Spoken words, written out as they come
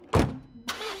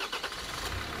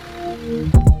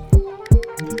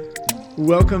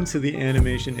Welcome to the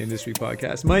Animation Industry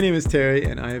Podcast. My name is Terry,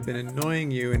 and I have been annoying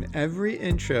you in every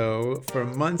intro for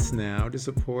months now to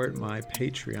support my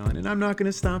Patreon, and I'm not going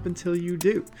to stop until you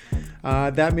do.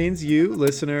 That means you,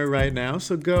 listener, right now.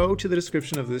 So go to the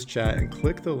description of this chat and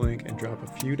click the link and drop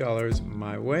a few dollars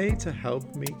my way to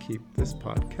help me keep this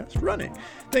podcast running.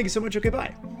 Thank you so much. Okay,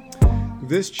 bye.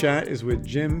 This chat is with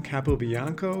Jim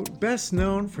Capobianco, best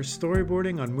known for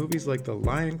storyboarding on movies like The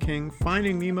Lion King,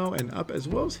 Finding Nemo, and Up, as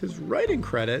well as his writing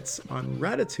credits on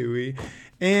Ratatouille,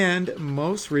 and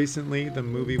most recently, the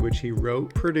movie which he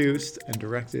wrote, produced, and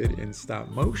directed in stop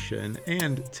motion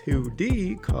and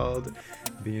 2D called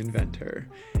The Inventor.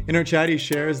 In our chat, he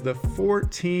shares the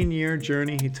 14-year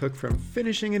journey he took from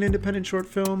finishing an independent short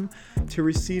film to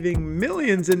receiving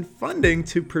millions in funding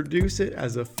to produce it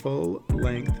as a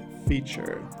full-length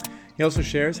feature. He also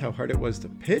shares how hard it was to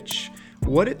pitch,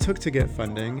 what it took to get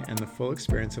funding, and the full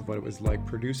experience of what it was like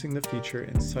producing the feature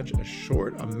in such a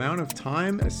short amount of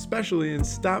time, especially in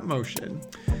stop motion.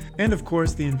 And of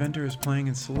course, The Inventor is playing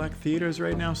in select theaters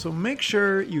right now, so make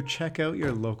sure you check out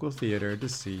your local theater to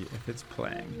see if it's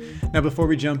playing. Now, before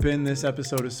we jump in, this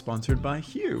episode is sponsored by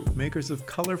Hue, makers of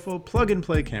colorful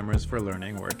plug-and-play cameras for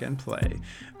learning, work, and play.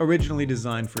 Originally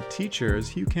designed for teachers,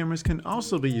 Hue cameras can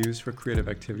also be used for creative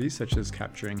activities such as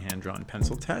capturing hand-drawn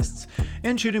pencil tests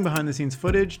and shooting behind-the-scenes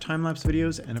footage, time-lapse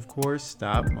videos, and of course,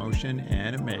 stop-motion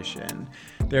animation.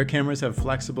 Their cameras have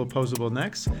flexible posable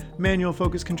necks, manual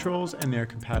focus controls, and they're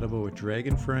compatible with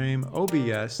Dragon Frame,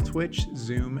 OBS, Twitch,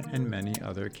 Zoom, and many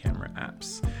other camera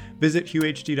apps. Visit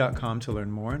huehd.com to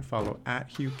learn more and follow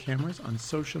 @HueCameras on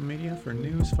social media for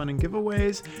news, fun, and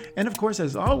giveaways. And of course,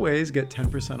 as always, get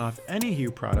 10% off any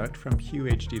Hue product from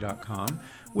huehd.com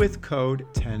with code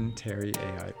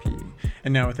 10TerryAIP.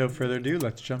 And now, without further ado,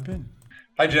 let's jump in.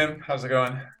 Hi, Jim. How's it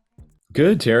going?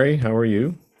 Good, Terry. How are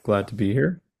you? Glad to be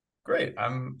here. Great.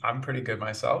 I'm pretty good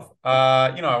myself. I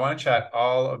want to chat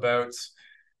all about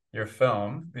your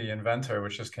film, The Inventor,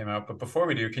 which just came out. But before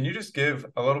we do, can you just give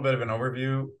a little bit of an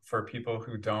overview for people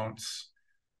who don't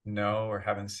know or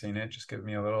haven't seen it? Just give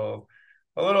me a little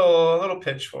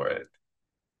pitch for it.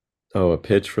 Oh, a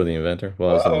pitch for The Inventor?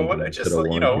 Well, as Well, long as what you just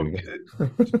could have warned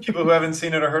you. people who haven't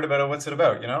seen it or heard about it, what's it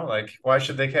about? Like why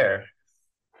should they care?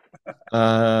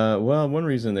 Well, one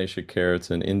reason they should care, it's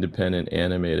an independent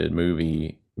animated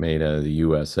movie made out of the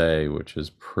USA, which is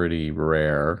pretty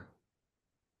rare.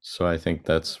 So I think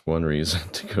that's one reason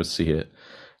to go see it.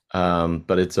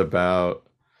 But it's about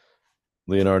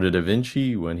Leonardo da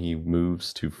Vinci when he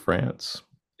moves to France.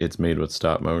 It's made with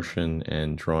stop motion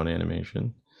and drawn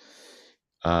animation.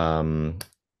 Um,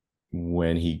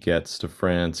 when he gets to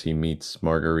France, he meets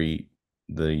Marguerite,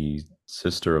 the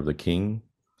sister of the king.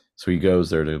 So he goes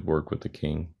there to work with the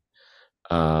king.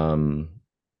 Um,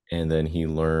 and then he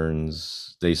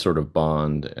learns, they sort of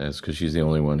bond as because she's the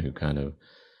only one who kind of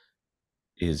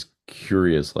is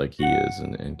curious like he is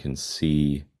and can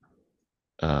see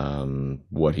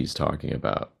what he's talking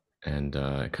about. And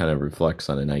it kind of reflects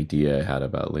on an idea I had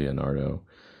about Leonardo,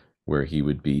 where he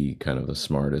would be kind of the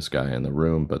smartest guy in the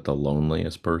room, but the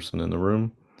loneliest person in the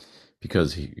room,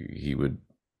 because he would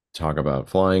talk about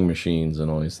flying machines and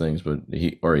all these things, but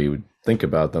he would think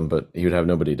about them, but he would have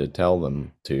nobody to tell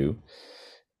them to,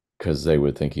 because they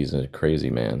would think he's a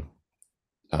crazy man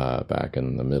back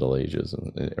in the Middle Ages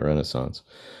and the Renaissance.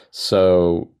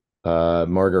 So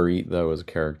Marguerite, though, is a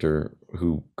character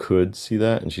who could see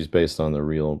that, and she's based on the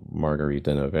real Marguerite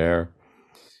de Nevers,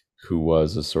 who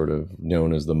was a sort of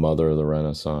known as the mother of the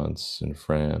Renaissance in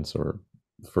France, or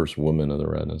the first woman of the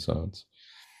Renaissance.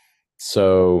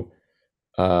 So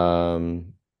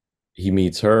he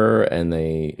meets her, and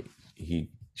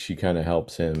she kind of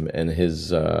helps him, and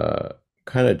his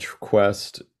kind of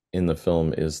quest in the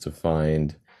film is to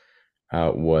find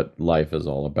out what life is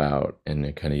all about, and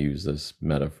they kind of use this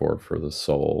metaphor for the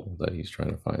soul, that he's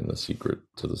trying to find the secret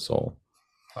to the soul.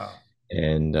 Wow.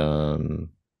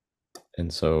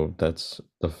 And so that's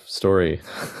the story,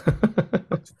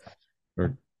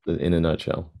 or in a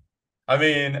nutshell. I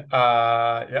mean,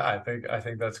 yeah, I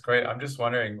think that's great. I'm just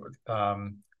wondering,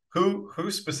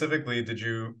 who specifically did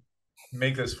you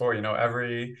make this for?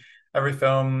 Every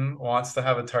film wants to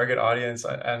have a target audience,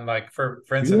 and like for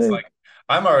instance, Really? like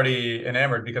I'm already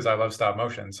enamored because I love stop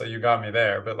motion, so you got me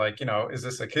there. But like, is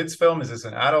this a kids film? Is this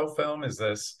an adult film? Is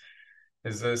this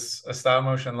a stop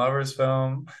motion lovers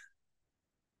film?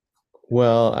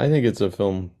 Well, I think it's a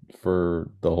film for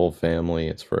the whole family.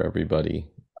 It's for everybody.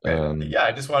 Okay, Um, yeah,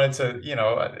 I just wanted to,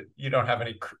 you don't have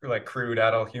any like crude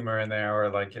adult humor in there, or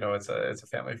like, it's a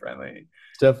family friendly.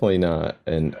 it's definitely not,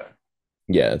 and Yeah.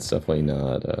 yeah, it's definitely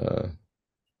not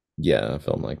Yeah, a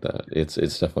film like that. It's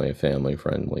definitely a family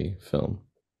friendly film.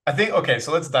 I think, okay,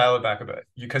 so let's dial it back a bit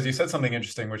because you said something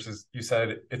interesting, which is you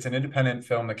said it's an independent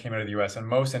film that came out of the US, and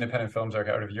most independent films are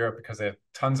out of Europe because they have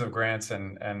tons of grants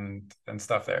and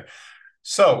stuff there.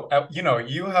 So,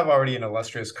 you have already an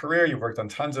illustrious career. You've worked on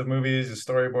tons of movies, a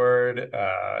storyboard,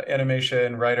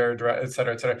 animation, writer, direct, et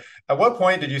cetera, et cetera. At what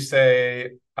point did you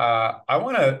say, I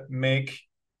want to make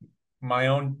my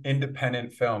own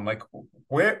independent film? Like,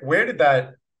 where did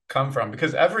that come from?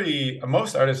 Because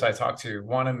most artists I talk to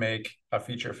want to make a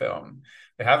feature film.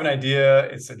 They have an idea,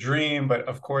 it's a dream, but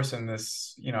of course, in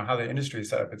this, how the industry is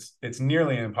set up, it's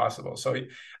nearly impossible. So,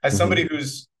 as somebody Hmm.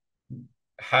 who's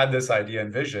had this idea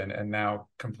and vision and now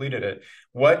completed it,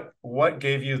 what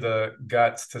gave you the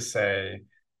guts to say,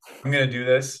 I'm going to do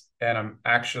this and I'm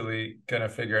actually going to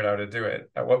figure out how to do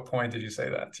it? At what point did you say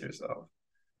that to yourself?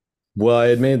 Well, I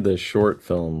had made the short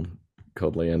film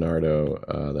called Leonardo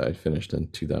that I finished in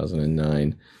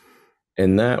 2009,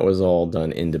 and that was all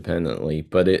done independently.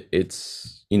 But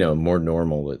it's more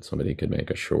normal that somebody could make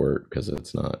a short because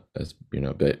it's not as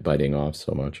biting off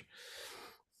so much.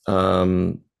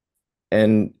 Um,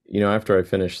 and after I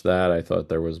finished that, I thought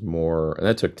there was more, and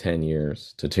that took 10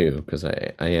 years to do because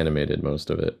I animated most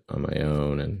of it on my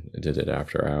own and did it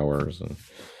after hours and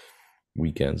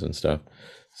weekends and stuff.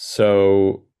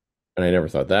 So, and I never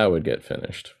thought that would get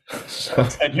finished. Well, So,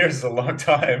 10 years is a long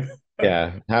time.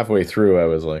 yeah, halfway through, I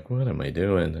was like, what am I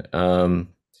doing?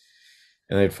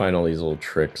 And I'd find all these little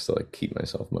tricks to like keep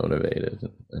myself motivated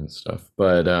and stuff.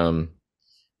 But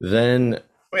then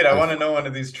Wait, I I, want to know one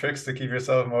of these tricks to keep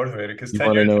yourself motivated because you 10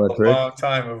 want to years know is a a trick? long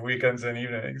time of weekends and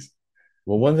evenings.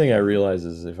 Well, one thing I realized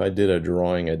is if I did a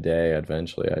drawing a day,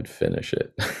 eventually I'd finish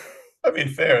it. I mean,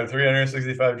 fair,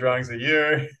 365 drawings a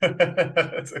year.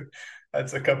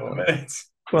 That's a couple of minutes,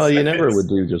 Well, you never would seconds.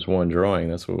 do just one drawing.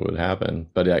 That's what would happen.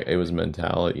 But it was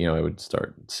mentality. I would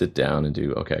sit down and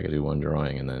do, okay, I could do one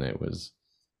drawing. And then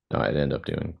no, I'd end up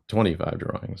doing 25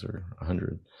 drawings or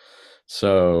 100.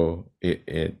 So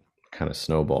it kind of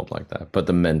snowballed like that. But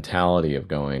the mentality of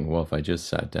going, well, if I just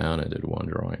sat down and did one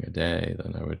drawing a day,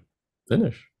 then I would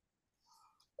finish.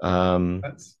 Um,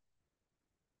 That's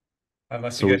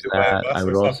unless you so get was hit by a that. I bus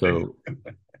or would something. also,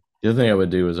 the other thing I would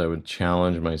do is I would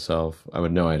challenge myself. I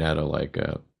would know I'd had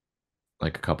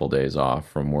like a couple days off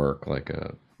from work, like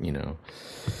a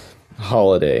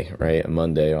holiday, right? A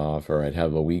Monday off, or I'd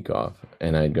have a week off,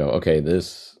 and I'd go, okay,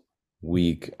 this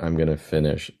week I'm gonna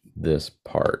finish this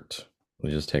part. Let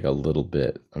me just take a little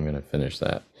bit. I'm gonna finish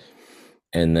that,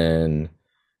 and then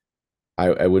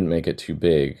I wouldn't make it too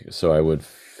big, so I would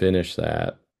finish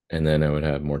that, and then I would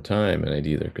have more time, and I'd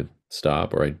either could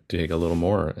stop or I'd take a little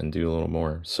more and do a little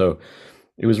more. So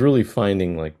it was really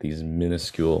finding like these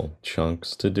minuscule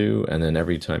chunks to do, and then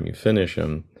every time you finish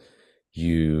them,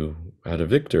 you had a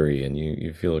victory and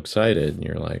you feel excited and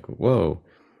you're like, whoa,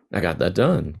 I got that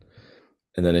done.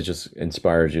 And then it just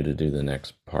inspires you to do the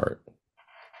next part.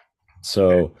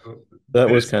 So that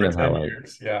was This kind for of how 10 I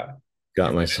years. Yeah.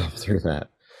 got myself through that.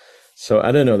 So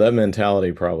I don't know, that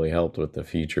mentality probably helped with the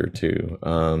feature too.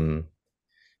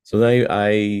 So then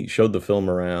I showed the film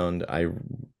around. I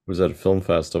was at a film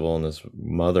festival, and this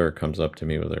mother comes up to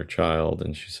me with her child,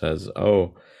 and she says,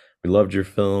 "Oh, we loved your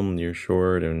film, your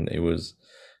short, and it was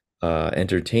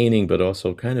entertaining, but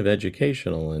also kind of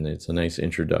educational, and it's a nice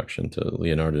introduction to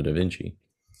Leonardo da Vinci."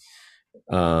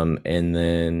 And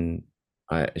then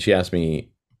she asked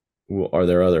me, well, "Are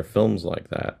there other films like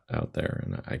that out there?"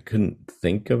 And I couldn't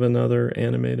think of another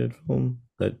animated film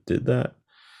that did that.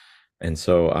 And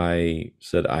so I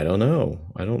said, I don't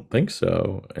know. I don't think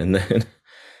so. And then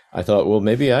I thought, well,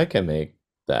 maybe I can make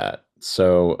that.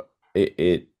 So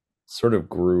it sort of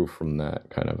grew from that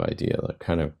kind of idea, like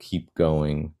kind of keep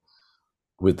going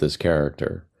with this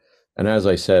character. And as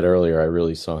I said earlier, I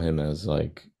really saw him as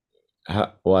like,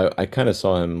 I kind of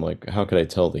saw him like, how could I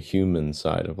tell the human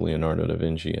side of Leonardo da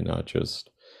Vinci and not just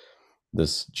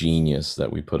this genius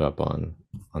that we put up on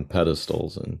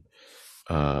pedestals and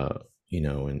uh,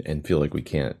 and feel like we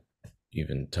can't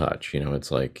even touch.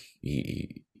 It's like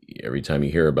every time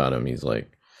you hear about him, he's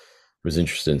like was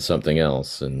interested in something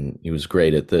else, and he was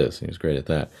great at this, and he was great at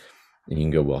that. And you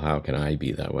can go, well, how can I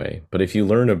be that way? But if you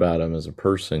learn about him as a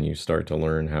person, you start to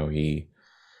learn how he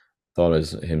thought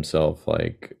as himself,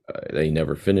 like that he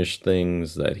never finished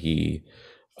things, that he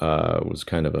was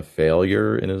kind of a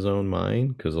failure in his own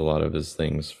mind because a lot of his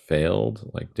things failed,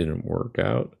 like didn't work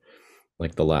out.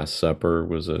 Like the Last Supper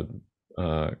was a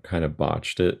kind of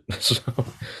botched it. So,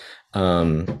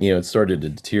 it started to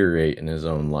deteriorate in his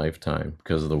own lifetime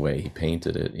because of the way he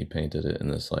painted it. He painted it in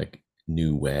this like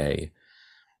new way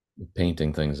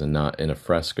painting things and not in a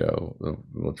fresco,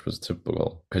 which was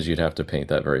typical because you'd have to paint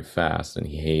that very fast, and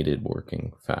he hated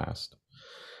working fast.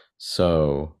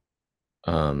 So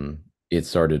it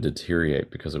started to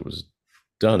deteriorate because it was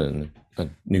done in a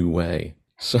new way.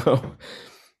 So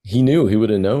he knew, he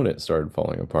would have known it started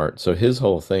falling apart. So his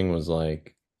whole thing was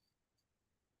like,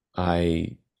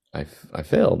 I, I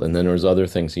failed, and then there was other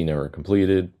things he never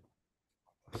completed.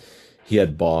 He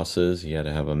had bosses. He had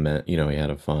to have he had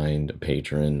to find a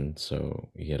patron, so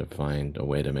he had to find a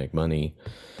way to make money.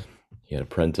 He had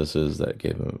apprentices that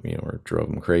gave him, or drove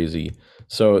him crazy.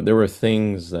 So there were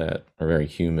things that are very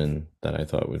human that I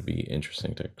thought would be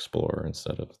interesting to explore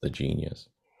instead of the genius.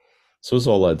 So this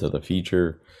all led to the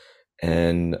feature,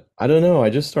 and I don't know. I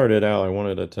just started out. I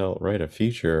wanted to write a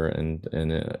feature, and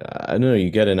I don't know.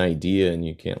 You get an idea and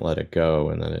you can't let it go,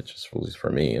 and then it just, at least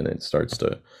for me, and it starts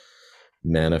to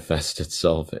manifest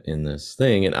itself in this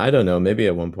thing. And I don't know. Maybe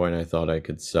at one point I thought I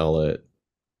could sell it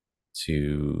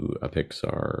to a Pixar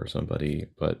or somebody,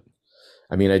 but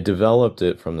I mean, I developed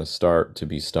it from the start to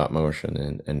be stop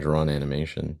motion and drawn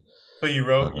animation. So Uh, you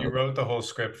wrote the whole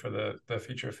script for the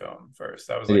feature film first.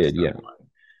 That was I like did, step yeah. one.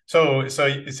 So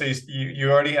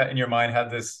you already had in your mind had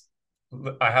this.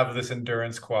 I have this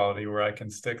endurance quality where I can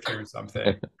stick through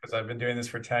something because I've been doing this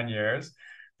for 10 years.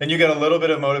 Then you get a little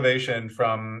bit of motivation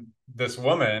from this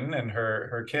woman and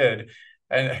her kid,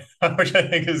 and which I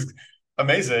think is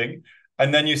amazing.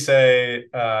 And then you say,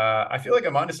 I feel like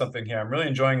I'm onto something here. I'm really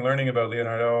enjoying learning about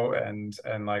Leonardo and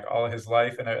like all of his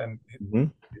life and Hmm.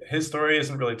 his story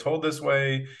isn't really told this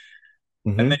way.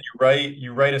 And then Hmm.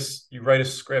 you write a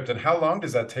script. And how long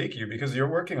does that take you? Because you're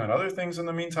working on other things in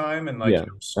the meantime, and like Yeah,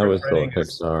 I script was still writing at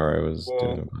is Pixar. I a was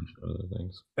doing a whole bunch of other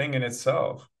things. thing in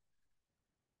itself.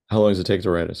 How long does it take to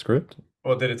write a script?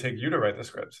 Well, did it take you to write the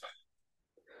scripts?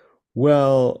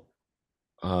 Well,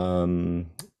 um,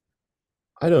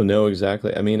 I don't know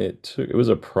exactly. I mean, it was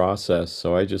a process,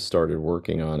 so I just started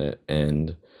working on it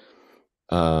and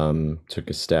took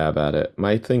a stab at it.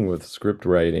 My thing with script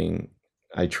writing,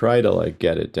 I try to like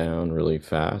get it down really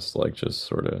fast, like just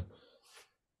sort of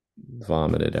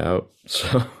vomit it out.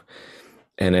 So,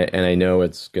 and I know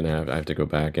it's gonna I have to go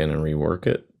back in and rework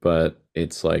it, but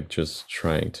it's like just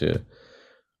trying to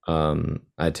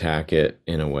attack it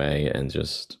in a way and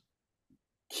just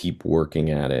keep working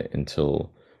at it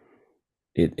until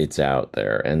it's out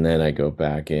there, and then I go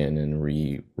back in and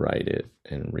rewrite it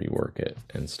and rework it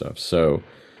and stuff. So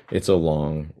it's a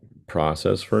long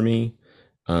process for me.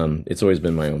 It's always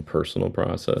been my own personal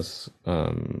process.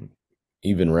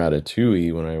 Even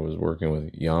Ratatouille, when I was working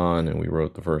with Jan and we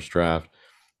wrote the first draft,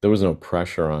 there was no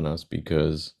pressure on us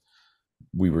because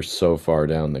we were so far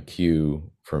down the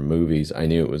queue for movies. I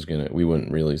knew it was gonna, we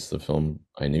wouldn't release the film,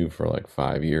 I knew, for like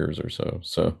 5 years or so.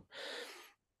 So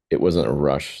it wasn't a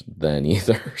rush then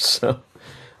either. So,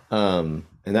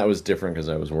 and that was different because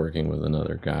I was working with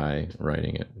another guy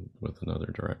writing it with another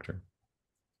director.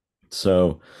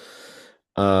 So,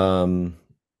 um,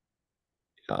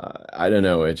 I don't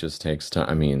know. It just takes time.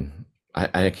 I mean,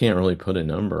 I can't really put a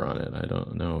number on it. I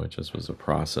don't know. It just was a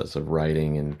process of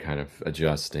writing and kind of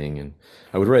adjusting. And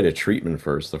I would write a treatment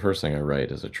first. The first thing I write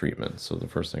is a treatment. So the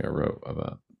first thing I wrote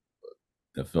about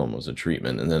the film was a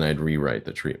treatment, and then I'd rewrite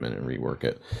the treatment and rework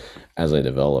it as I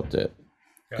developed it.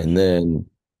 And Gotcha.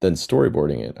 then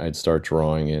storyboarding it. I'd start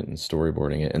drawing it and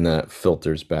storyboarding it, and that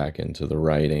filters back into the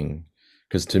writing.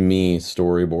 Because to me,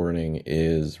 storyboarding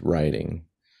is writing.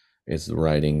 It's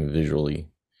writing visually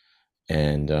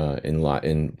and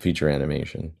in feature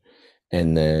animation,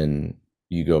 and then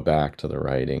you go back to the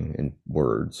writing in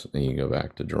words, and you go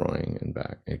back to drawing and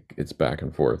back. It's back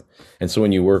and forth. And so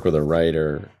when you work with a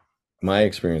writer, my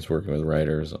experience working with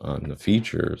writers on the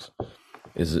features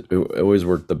is it always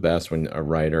worked the best when a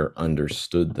writer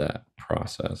understood that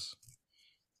process.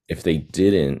 If they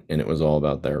didn't and it was all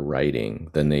about their writing,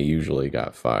 then they usually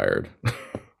got fired.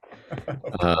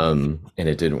 And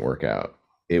it didn't work out.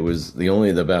 It was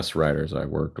the best writers I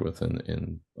worked with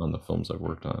in on the films I've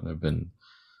worked on have been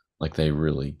like, they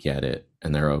really get it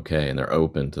and they're okay and they're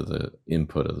open to the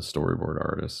input of the storyboard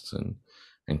artists and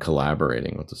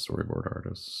collaborating with the storyboard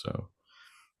artists. So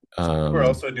We're um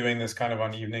also doing this kind of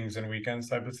on evenings and weekends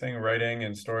type of thing, writing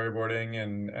and storyboarding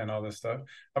and all this stuff.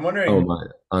 I'm oh wondering, my,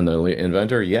 on the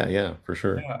Inventor, yeah, yeah, for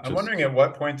sure. yeah, I'm Just wondering at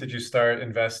what point did you start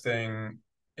investing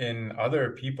in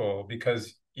other people?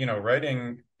 Because,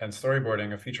 writing and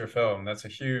storyboarding a feature film, that's a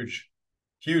huge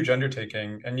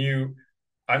undertaking. And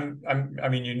I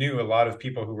mean, you knew a lot of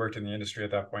people who worked in the industry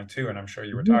at that point too, and I'm sure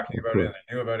you were Mhm, talking of about it course. and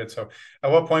they knew about it. So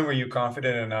at what point were you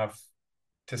confident enough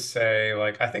to say,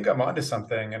 like, I think I'm onto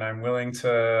something and I'm willing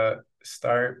to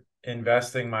start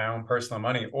investing my own personal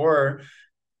money? Or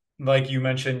like you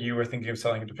mentioned, you were thinking of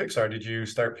selling it to Pixar. Did you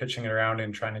start pitching it around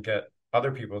and trying to get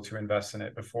other people to invest in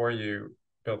it before you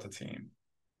built a team?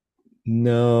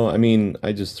 No, I mean,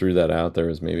 I just threw that out there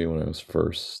as maybe when I was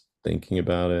first thinking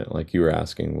about it. Like you were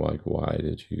asking, like, why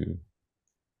did you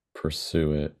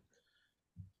pursue it?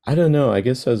 I don't know. I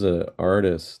guess as an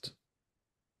artist,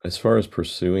 as far as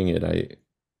pursuing it,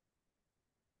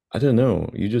 I don't know.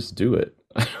 You just do it.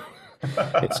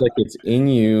 It's like it's in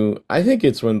you. I think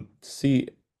it's when, see,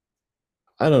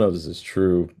 I don't know if this is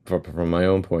true from my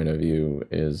own point of view,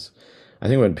 is I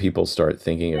think when people start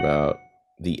thinking about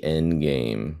the end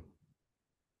game,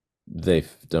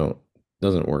 don't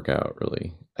doesn't work out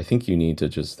really. I think you need to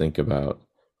just think about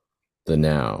the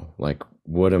now. Like,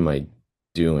 what am I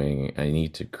doing? I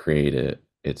need to create it.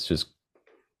 It's just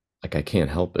like I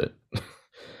can't help it.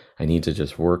 I need to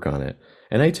just work on it.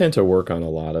 And I tend to work on a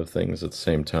lot of things at the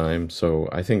same time. So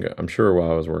I think I'm sure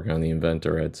while I was working on the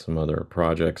Inventor, I had some other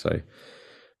projects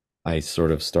I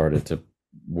sort of started to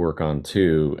work on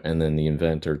too, and then the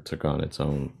Inventor took on its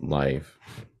own life.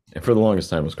 And for the longest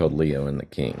time, it was called Leo and the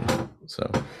King. So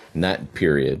in that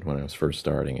period, when I was first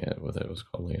starting it with it, it was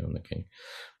called Leo and the King.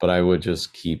 But I would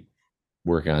just keep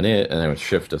working on it, and I would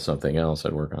shift to something else.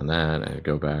 I'd work on that, and I'd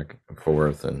go back and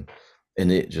forth, and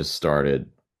it just started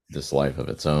this life of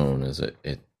its own as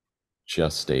it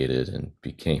gestated and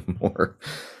became more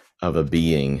of a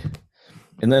being.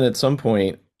 And then at some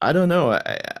point, I don't know,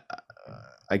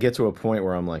 I get to a point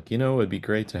where I'm like, it'd be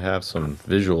great to have some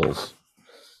visuals,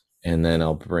 and then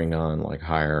I'll bring on like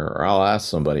hire, or I'll ask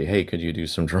somebody, hey, could you do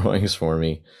some drawings for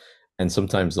me? And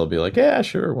sometimes they'll be like, yeah,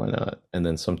 sure, why not? And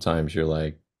then sometimes you're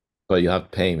like, but you have to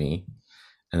pay me.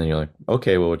 And then you're like,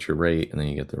 okay, well, what's your rate? And then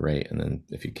you get the rate. And then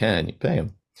if you can, you pay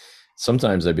them.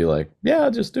 Sometimes they'd be like, yeah,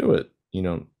 just do it. And you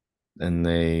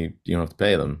don't have to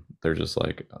pay them. They're just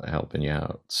like helping you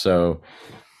out. So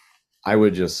I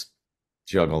would just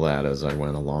juggle that as I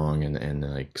went along, and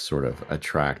like sort of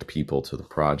attract people to the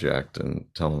project and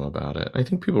tell them about it. I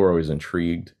think people were always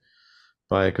intrigued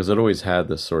by it because it always had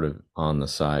this sort of on the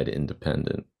side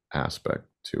independent aspect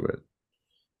to it.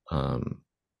 Um,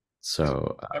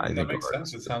 so I I mean, that think makes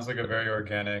sense. It sounds like a very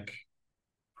organic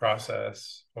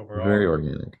process very overall.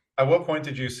 organic. At what point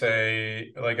did you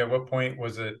say, like, at what point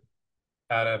was it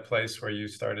at a place where you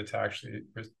started to actually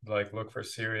like look for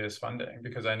serious funding?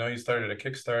 Because I know you started a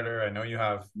Kickstarter. I know you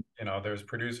have, there's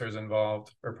producers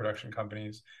involved or production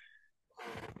companies.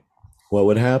 What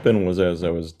would happen was as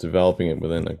I was developing it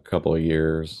within a couple of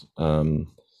years, kind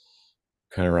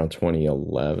of around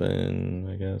 2011,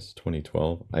 I guess,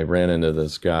 2012, I ran into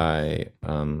this guy.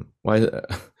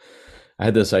 I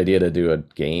had this idea to do a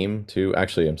game too.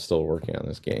 Actually, I'm still working on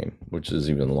this game, which is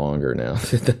even longer now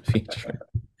than the feature.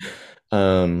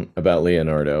 About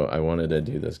Leonardo. I wanted to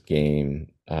do this game.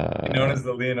 Known as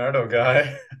the Leonardo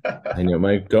guy. I know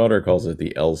my daughter calls it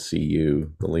the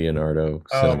LCU, the Leonardo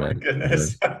Oh my Cinematic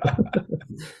goodness.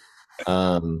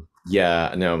 Universe.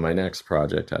 Yeah, no, my next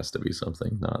project has to be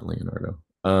something not Leonardo.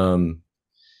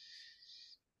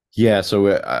 Yeah,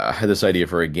 so I had this idea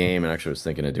for a game, and actually was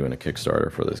thinking of doing a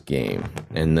Kickstarter for this game.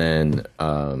 And then,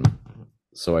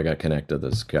 so I got connected to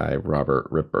this guy, Robert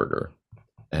Ripberger,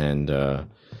 and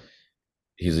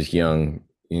he's a young,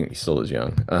 he still is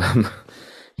young,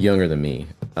 younger than me.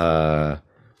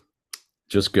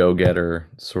 Just go-getter,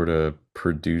 sort of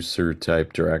producer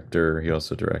type director. He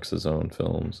also directs his own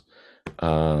films.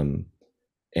 Um,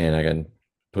 and I got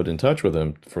put in touch with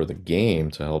him for the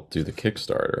game to help do the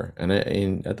Kickstarter.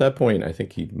 And at that point, I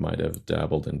think he might have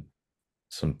dabbled in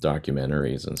some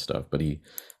documentaries and stuff, but he's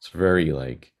very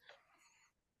like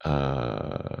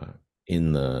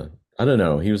in the, I don't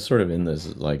know, he was sort of in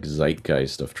this like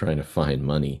zeitgeist of trying to find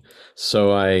money.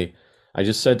 So I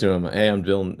just said to him, hey, I'm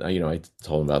building, I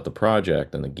told him about the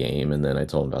project and the game, and then I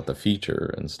told him about the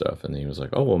feature and stuff. And he was like,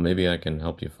 oh, well, maybe I can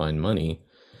help you find money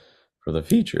for the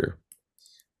feature.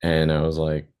 And I was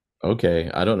like, okay,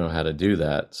 I don't know how to do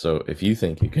that. So if you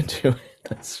think you can do it,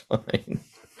 that's fine.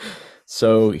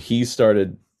 So he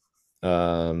started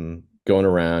going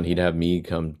around. He'd have me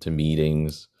come to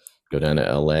meetings, go down to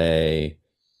LA,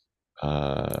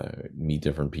 meet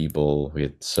different people. We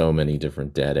had so many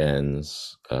different dead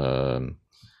ends.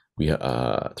 We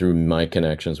through my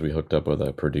connections, we hooked up with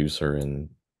a producer in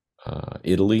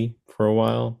Italy for a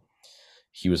while.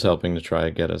 He was helping to try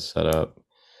to get us set up.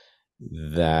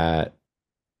 That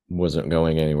wasn't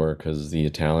going anywhere because the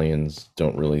Italians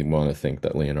don't really want to think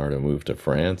that Leonardo moved to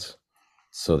France.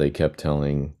 So they kept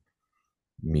telling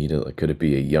me to, like, could it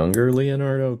be a younger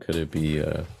Leonardo? Could it be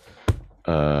a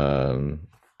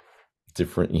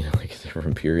different, like a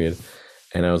different period?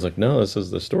 And I was like, no, this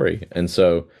is the story. And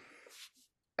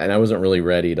I wasn't really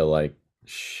ready to like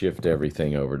shift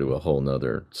everything over to a whole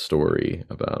nother story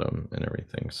about him and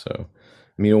everything. So,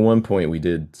 I mean, at one point we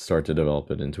did start to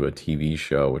develop it into a TV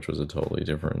show, which was a totally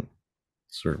different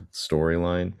sort of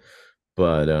storyline.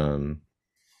 But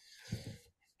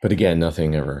but again,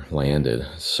 nothing ever landed.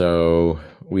 So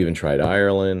we even tried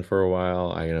Ireland for a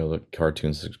while. I know the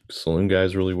Cartoon Saloon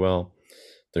guys really well.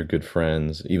 They're good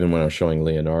friends. Even when I was showing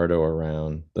Leonardo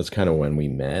around, that's kind of when we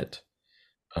met.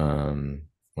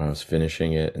 When I was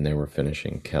finishing it and they were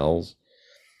finishing Kells.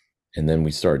 And then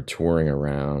we started touring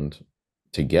around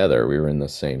together. We were in the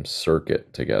same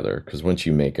circuit together because once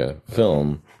you make a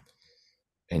film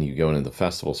and you go into the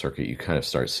festival circuit, you kind of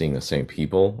start seeing the same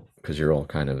people because you're all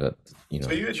kind of at,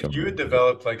 So you had showing.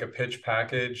 developed like a pitch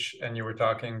package and you were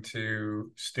talking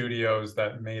to studios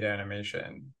that made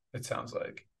animation, it sounds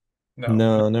like. No,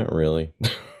 No, not really.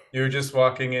 you were just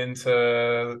walking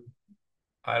into,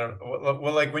 I don't know.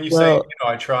 Well, like when you say, Well,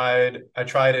 I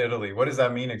tried Italy. What does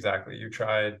that mean exactly? You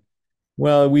tried.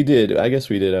 well, we did. I guess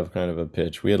we did have kind of a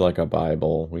pitch. We had like a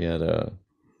Bible. We had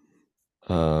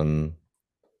um,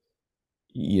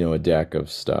 a deck of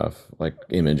stuff like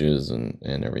images and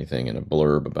everything, and a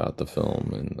blurb about the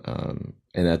film.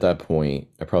 And at that point,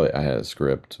 I had a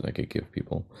script I could give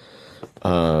people.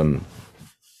 Um,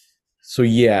 so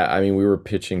yeah, I mean, we were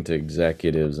pitching to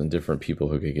executives and different people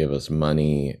who could give us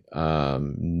money.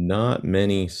 Not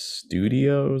many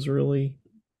studios really.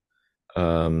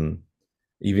 Um,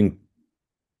 Even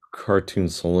Cartoon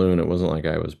Saloon, it wasn't like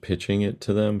I was pitching it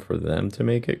to them for them to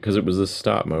make it because it was a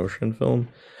stop motion film.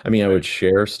 I mean, I would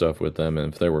share stuff with them,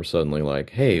 and if they were suddenly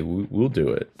like, "Hey, we'll do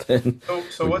it," then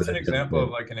So we what's got an a example of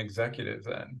different, like an executive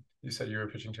then? You said you were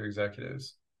pitching to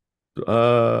executives.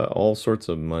 all sorts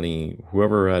of money.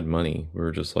 Whoever had money, we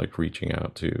were just like reaching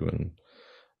out to, and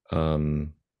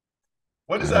um,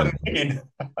 What does I that don't know. mean?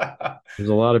 There's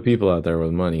a lot of people out there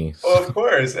with money. Well, So of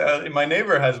course, my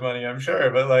neighbor has money, I'm sure,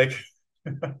 but like,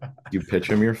 you pitch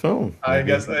them your film, I maybe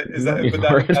guess give you is that, money but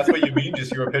for that's it. what you mean?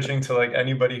 Just you were pitching to like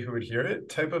anybody who would hear it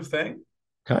type of thing?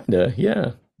 Kinda,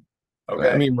 yeah.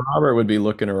 I Okay. mean, Robert would be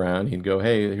looking around. He'd go,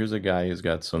 "Hey, here's a guy who's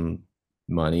got some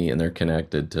money," and they're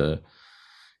connected to,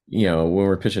 when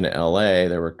we're pitching to LA,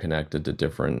 they were connected to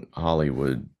different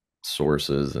Hollywood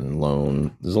sources and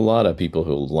loan. There's a lot of people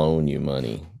who loan you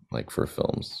money, like for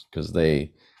films, because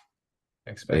they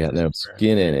Expecting have no for,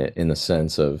 skin in it in the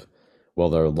sense of, well,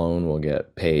 their loan will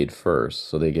get paid first,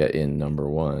 so they get in number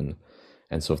one.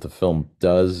 And so if the film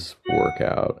does work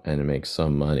out and it makes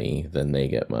some money, then they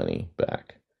get money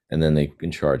back. And then they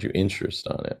can charge you interest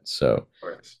on it. So of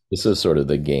course. this is sort of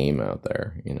the game out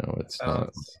there. It's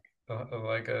not, Sounds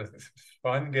like a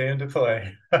fun game to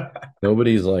play.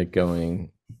 nobody's like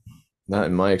going, not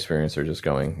in my experience, they're just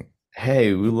going,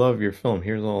 "Hey, we love your film.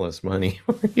 Here's all this money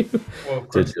for you Well, of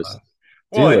to course just not.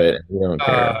 do Well, it." And we don't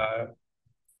care. uh,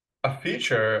 a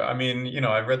feature, I mean,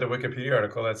 I've read the Wikipedia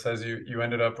article that says you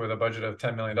ended up with a budget of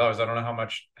 $10 million. I don't know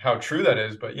how true that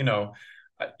is, but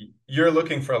uh, you're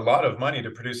looking for a lot of money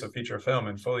to produce a feature film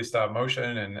and fully stop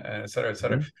motion and et cetera, et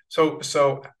cetera. Mhm.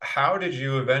 So how did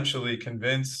you eventually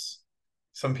convince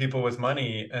some people with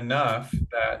money enough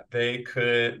that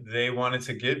they wanted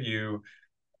to give you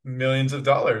millions of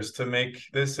dollars to make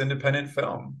this independent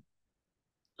film?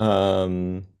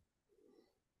 Um,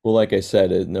 well, like I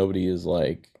said, nobody is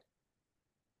like,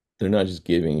 they're not just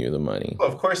giving you the money. Well,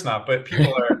 of course not, but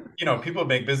people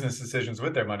make business decisions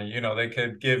with their money. They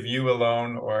could give you a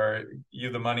loan or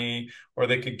you the money, or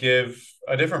they could give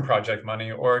a different project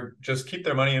money, or just keep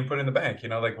their money and put it in the bank.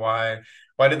 Like why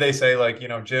did they say like,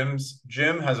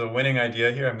 Jim has a winning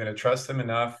idea here. I'm going to trust him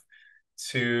enough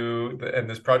and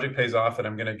this project pays off, and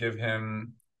I'm going to give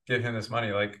him this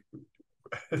money. Like,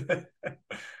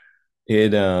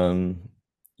 It,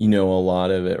 a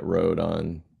lot of it rode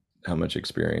on how much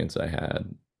experience I had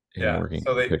in yeah. working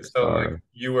So at like Pixar.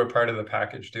 you were part of the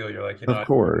package deal. You're like, Of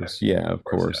course, yeah, of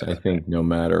of course, course. I yeah, think no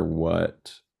matter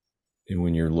what,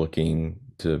 when you're looking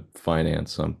to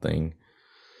finance something,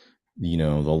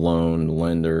 the loan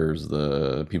lenders,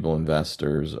 the people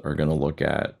investors are going to look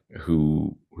at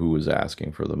who is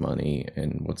asking for the money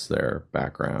and what's their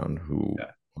background,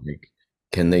 yeah, like,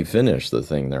 can they finish the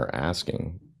thing they're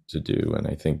asking to do? And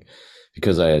I think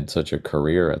because I had such a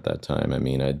career at that time, I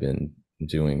mean, I'd been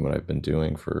doing what I've been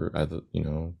doing for,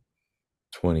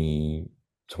 20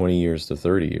 20 years to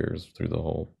 30 years through the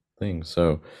whole thing.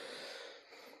 So,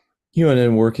 and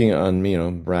then working on,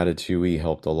 Ratatouille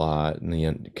helped a lot in the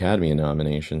Academy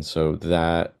nomination. So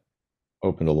that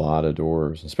opened a lot of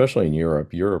doors, especially in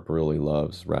Europe. Europe really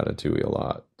loves Ratatouille a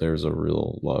lot. There's a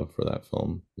real love for that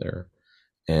film there.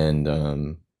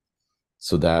 And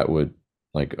so that would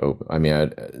like open. I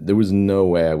mean, there was no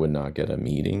way I would not get a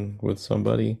meeting with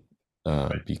somebody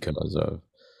Right. because of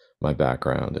my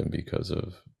background and because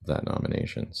of that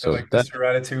nomination. They're So like, that, Mr.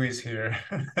 Ratatouille's here.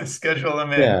 Schedule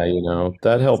him in. yeah,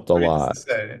 that helped a What he has to lot.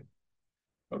 say.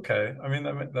 Okay. I mean,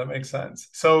 that makes sense.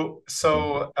 So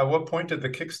at what point did the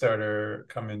Kickstarter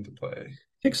come into play?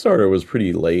 Kickstarter was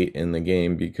pretty late in the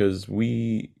game because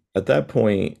at that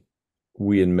point,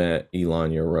 we had met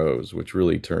Elon Rose, which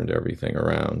really turned everything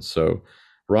around. So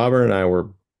Robert and I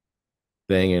were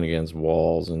banging against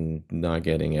walls and not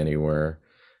getting anywhere.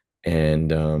 And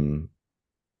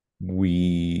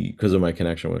because of my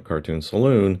connection with Cartoon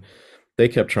Saloon, they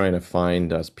kept trying to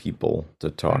find us people to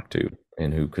Hmm. talk to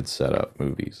and who could set up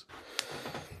movies.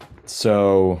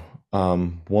 So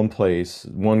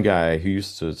one guy who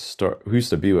used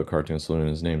to be with Cartoon Saloon,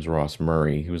 his name's Ross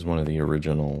Murray. He was one of the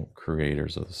original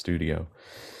creators of the studio.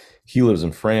 He lives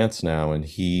in France now, and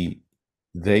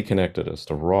they connected us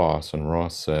to Ross, and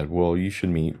Ross said, "Well, you should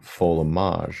meet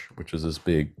Image, which is this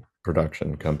big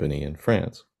production company in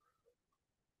France."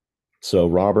 So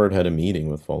Robert had a meeting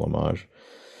with Image.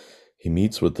 He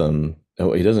meets with them.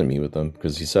 Oh, he doesn't meet with them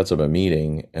because he sets up a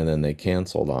meeting and then they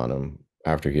canceled on him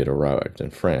after he had arrived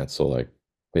in France. So like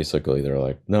basically they're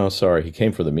like, no, sorry, he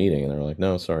came for the meeting, and they're like,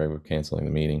 no, sorry, we're canceling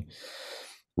the meeting.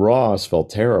 Ross felt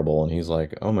terrible and he's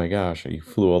like, oh my gosh, you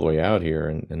flew all the way out here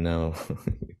and now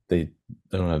they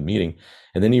don't have a meeting.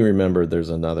 And then he remembered there's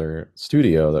another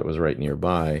studio that was right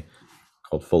nearby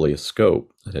called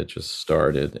Folioscope that had just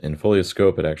started. And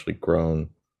Folioscope had actually grown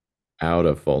out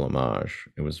of Folomage.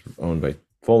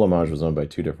 Folomage was owned by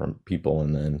two different people,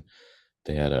 and then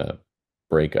they had a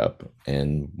breakup,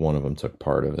 and one of them took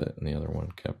part of it, and the other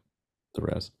one kept the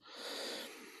rest.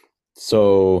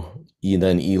 So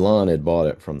then Elon had bought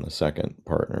it from the second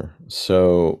partner.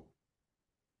 So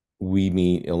we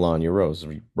meet Elon Rose,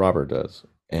 Robert does,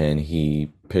 and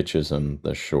he pitches him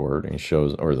the short and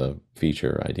shows, or the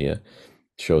feature idea,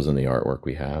 shows him the artwork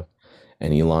we have.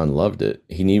 And Elon loved it.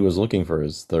 He was looking for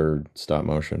his third stop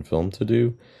motion film to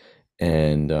do,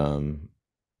 and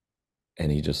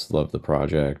he just loved the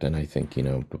project. And I think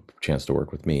a chance to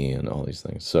work with me and all these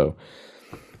things. So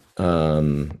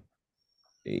um,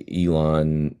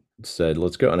 Elon said,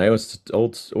 "Let's go." And I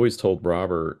always told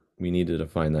Robert we needed to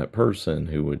find that person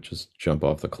who would just jump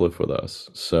off the cliff with us.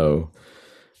 So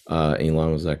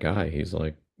Elon was that guy. He's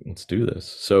like, "Let's do this."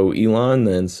 So Elon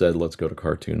then said, "Let's go to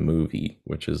Cartoon Movie,"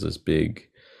 which is this big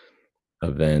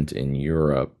event in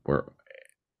Europe where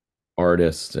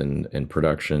artists and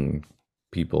production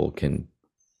people can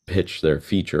pitch their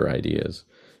feature ideas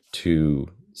to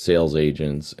sales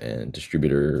agents and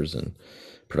distributors and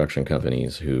production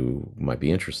companies who might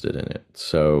be interested in it.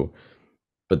 So,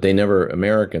 but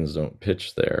Americans don't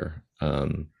pitch there.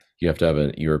 You have to have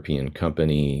a European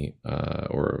company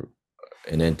or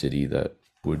an entity that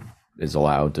would is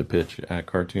allowed to pitch at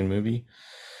Cartoon Movie.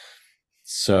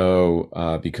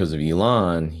 So, because of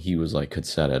Elon, he was like could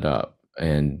set it up,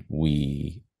 and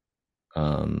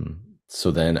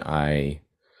so then I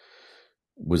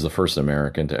was the first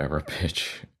American to ever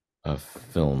pitch a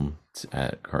film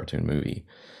at Cartoon Movie,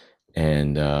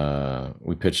 and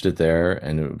we pitched it there,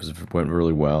 and went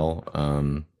really well.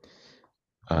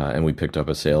 And we picked up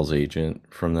a sales agent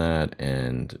from that,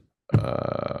 and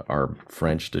our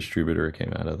French distributor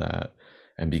came out of that.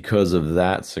 And because of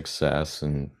that success,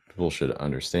 and people should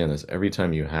understand this, every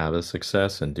time you have a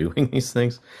success in doing these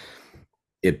things,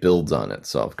 it builds on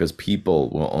itself because people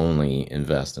will only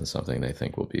invest in something they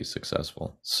think will be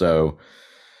successful. So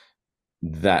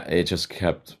that it just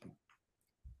kept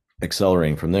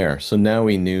accelerating from there. So now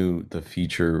we knew the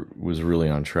feature was really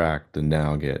on track to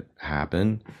now get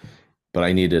happen, but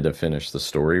I needed to finish the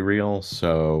story reel,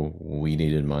 so we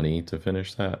needed money to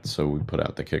finish that. So we put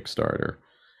out the Kickstarter,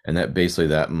 and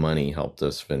that money helped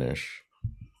us finish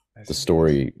I the see.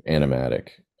 story animatic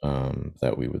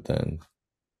that we would then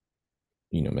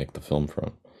make the film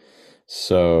from.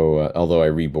 So although I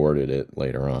reboarded it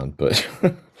later on, but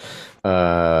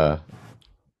uh,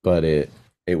 but it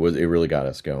really got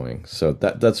us going. So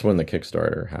that's when the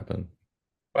Kickstarter happened.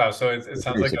 Wow, so it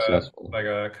sounds Pretty successful. like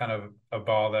a kind of a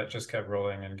ball that just kept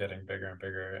rolling and getting bigger and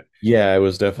bigger. Yeah, it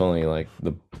was definitely like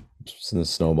the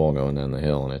snowball going down the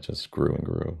hill, and it just grew and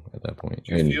grew at that point,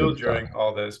 Do you and you feel couldn't during stop.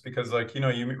 all this, because like,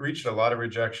 you reached a lot of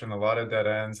rejection, a lot of dead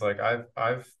ends. Like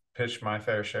I've pitched my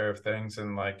fair share of things,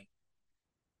 and like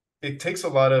it takes a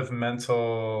lot of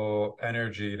mental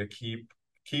energy to keep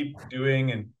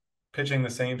doing and pitching the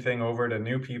same thing over to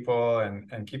new people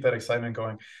and keep that excitement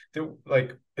going.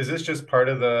 Like, is this just part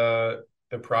of the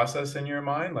process in your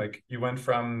mind? Like you went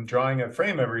from drawing a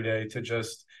frame every day to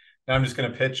just now I'm just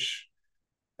going to pitch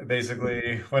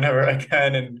basically whenever I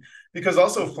can. And because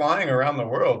also flying around the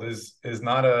world is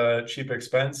not a cheap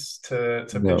expense to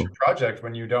pitch No, a project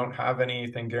when you don't have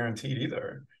anything guaranteed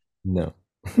either. no.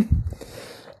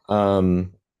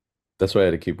 um, that's why I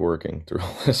had to keep working through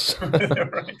all this.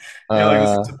 Right. You're like,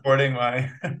 this is uh, supporting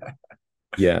my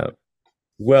yeah.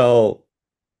 Well,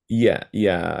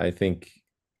 yeah. I think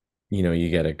you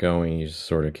get it going. You just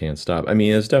sort of can't stop. I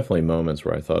mean, there's definitely moments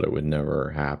where I thought it would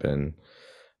never happen.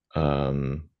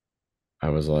 Um, I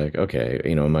was like, okay,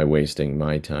 am I wasting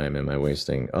my time? Am I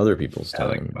wasting other people's yeah,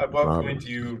 like time? at what point Robert's.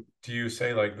 do you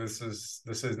say like this is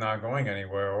not going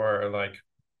anywhere or like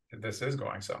this is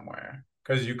going somewhere?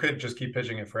 Because you could just keep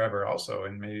pitching it forever also,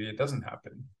 and maybe it doesn't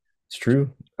happen. It's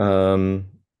true.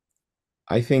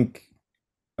 I think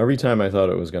every time I thought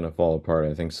it was going to fall apart,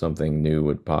 I think something new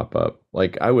would pop up.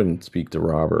 Like I wouldn't speak to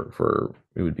Robert for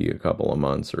it would be a couple of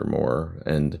months or more,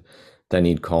 and then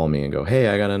he'd call me and go, "Hey,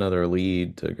 I got another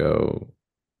lead to go,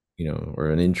 or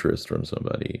an interest from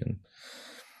somebody, and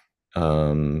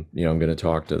I'm going to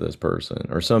talk to this person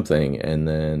or something," and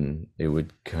then it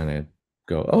would kind of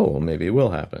go, "Oh, well, maybe it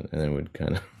will happen," and then it would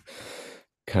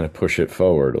kind of push it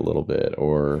forward a little bit,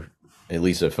 or at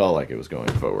least it felt like it was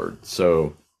going forward.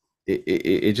 So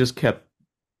it just kept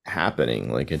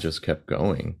happening, like it just kept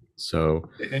going. So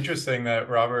Interesting that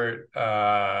Robert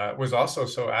was also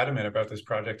so adamant about this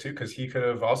project too, because he could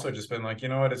have also just been like, you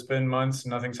know what, it's been months,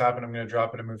 nothing's happened. I'm going to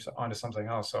drop it and move on to something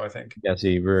else. So I think, yes,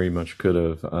 he very much could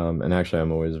have. And actually,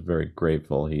 I'm always very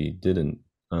grateful he didn't.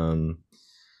 Um,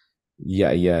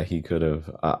 yeah, he could have.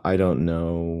 I don't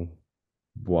know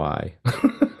why.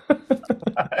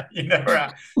 you never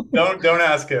don't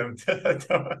ask him.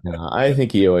 Don't- Yeah, I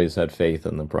think he always had faith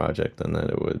in the project and that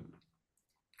it would,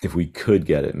 if we could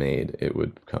get it made, it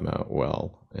would come out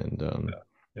well.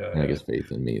 yeah, And I yeah. guess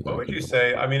faith in me that What I would can you pull it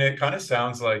say? I off. mean, it kind of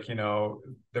sounds like,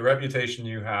 the reputation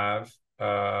you have,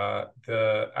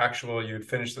 the actual, you'd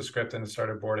finished the script and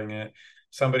started boarding it,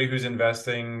 somebody who's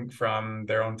investing from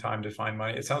their own time to find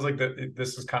money. It sounds like that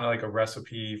this is kind of like a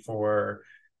recipe for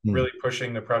Hmm. really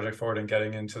pushing the project forward and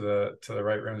getting into the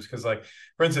right rooms. Because like,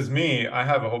 for instance, me, I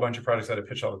have a whole bunch of projects that I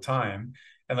pitch all the time,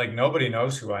 and like nobody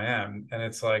knows who I am. And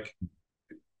it's like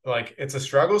it's a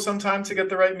struggle sometimes to get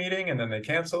the right meeting and then they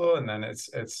cancel and then it's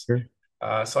Sure.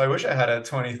 so I wish I had a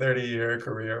 20-30 year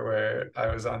career where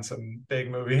I was on some big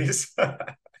movies. I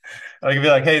could be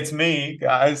like, hey, it's me,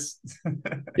 guys.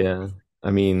 Yeah.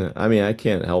 I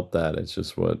can't help that.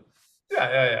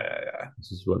 Yeah. It's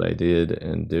just what I did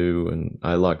and do, and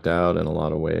I lucked out in a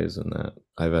lot of ways, and that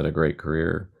I've had a great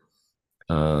career.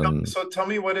 Um, So tell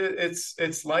me what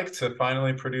it's like to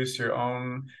finally produce your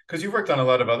own, because you've worked on a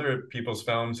lot of other people's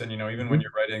films, and even when mhm.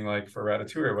 you're writing like for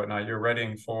Ratatouille or whatnot, you're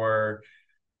writing for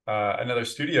another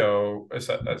studio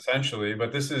essentially,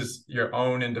 but this is your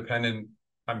own independent.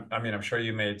 I mean, I'm sure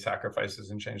you made sacrifices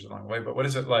and changed along the way, but what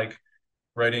is it like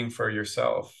writing for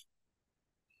yourself?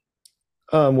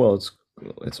 well,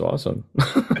 it's awesome.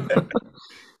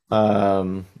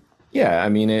 Um, yeah, I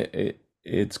mean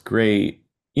it's great.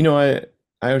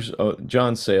 I was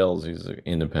John Sayles. He's an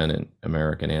independent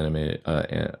American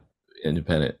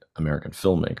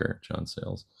filmmaker. John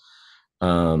Sayles.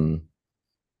 Um,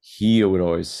 he would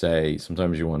always say,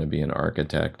 sometimes you want to be an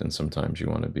architect, and sometimes you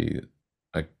want to be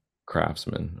a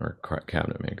craftsman or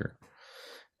cabinet maker.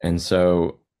 And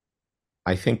so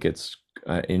I think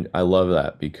I love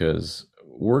that because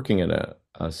working at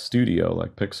a studio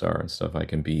like Pixar and stuff, I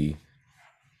can be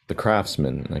the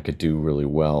craftsman and I could do really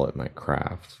well at my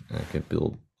craft. And I could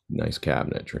build nice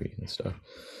cabinetry and stuff.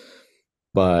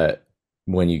 But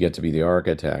when you get to be the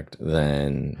architect,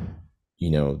 then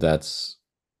that's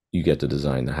you get to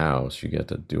design the house, you get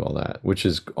to do all that, which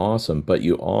is awesome. But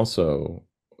you also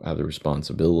have the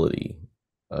responsibility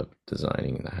of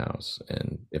designing the house,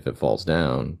 and if it falls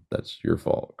down, that's your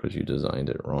fault because you designed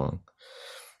it wrong.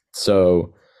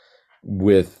 So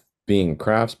with being a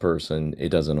craftsperson, it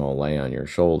doesn't all lay on your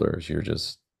shoulders. You're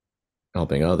just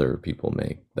helping other people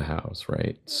make the house,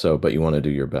 right? So, but you want to do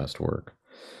your best work.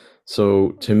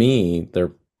 So to me,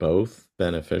 they're both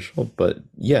beneficial, but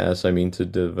yes, I mean to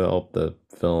develop the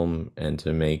film and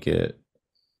to make it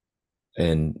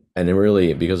and it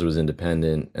really, because it was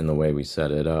independent and the way we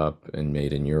set it up and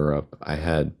made in Europe, I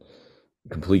had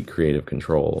complete creative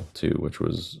control too, which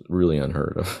was really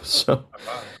unheard of. So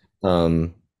Wow.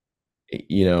 um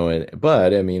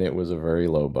but I mean it was a very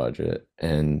low budget,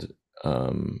 and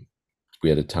um we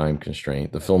had a time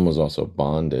constraint. The film was also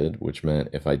bonded, which meant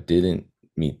if I didn't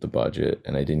meet the budget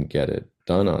and I didn't get it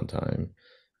done on time,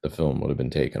 the film would have been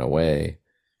taken away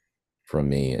from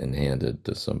me and handed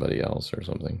to somebody else or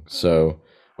something. So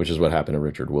which is what happened to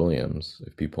Richard Williams.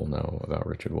 If people know about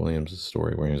Richard Williams'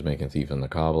 story where he was making Thief and the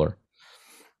Cobbler.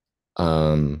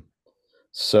 Um,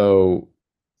 so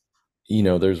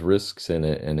there's risks in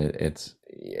it, and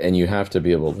and you have to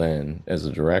be able then, as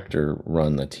a director,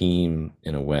 run the team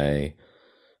in a way,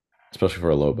 especially for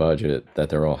a low budget, that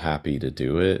they're all happy to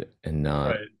do it and not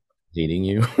Right. hating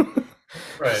you.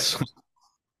 Right. So,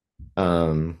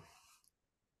 um,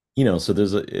 so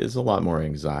is a lot more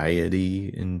anxiety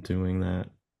in doing that.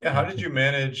 Yeah, how I did think. you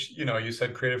manage, you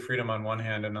said creative freedom on one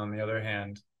hand, and on the other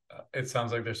hand, it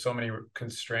sounds like there's so many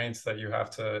constraints that you have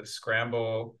to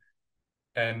scramble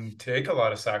and take a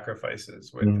lot of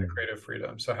sacrifices with the Mm. creative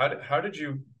freedom. So how did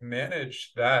you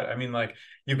manage that? I mean, like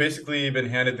you basically been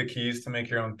handed the keys to make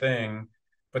your own thing,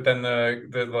 but then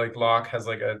the like lock has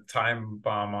like a time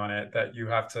bomb on it that you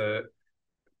have to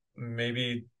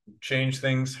maybe change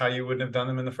things how you wouldn't have done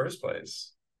them in the first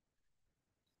place.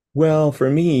 Well, for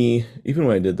me, even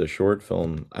when I did the short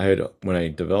film, when I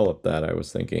developed that, I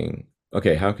was thinking,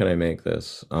 okay, how can I make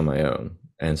this on my own?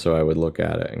 And so I would look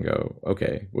at it and go,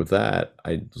 okay, with that,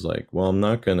 I was like, well, I'm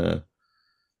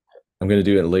gonna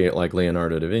do it like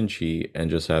Leonardo da Vinci and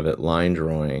just have it line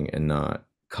drawing and not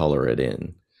color it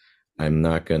in. I'm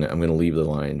gonna leave the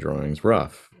line drawings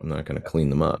rough. I'm not gonna clean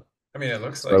them up. I mean, it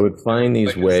looks So I would find these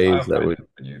like his ways style that kind would, of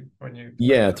when you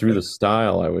yeah, through the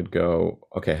style, I would go,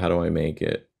 okay, how do I make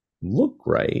it look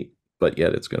right, but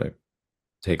yet it's gonna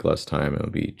take less time and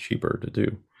it'll be cheaper to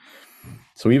do.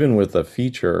 So even with a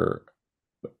feature,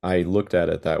 I looked at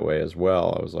it that way as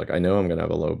well. I was like, I know I'm gonna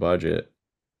have a low budget.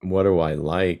 What do I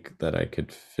like that I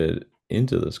could fit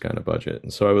into this kind of budget?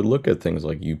 And so I would look at things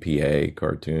like UPA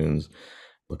cartoons,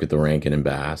 look at the Rankin and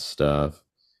Bass stuff,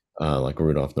 like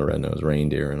Rudolph the Red-Nosed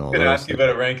Reindeer and all could those ask you things. about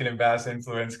a Rankin and Bass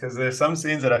influence because there's some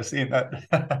scenes that I've seen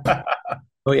that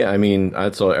Oh yeah, I mean,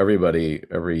 that's all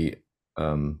every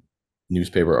um,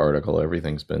 newspaper article,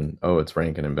 everything's been, oh, it's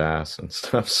Rankin and Bass and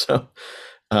stuff. So,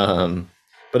 um,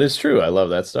 but it's true. I love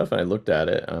that stuff. And I looked at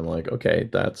it and I'm like, okay,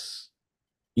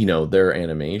 their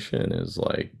animation is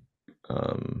like,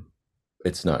 um,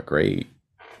 it's not great,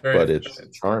 very but but it's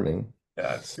it's charming.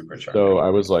 yeah, it's super charming. So I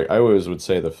was like, I always would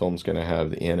say the film's going to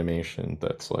have the animation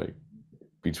that's like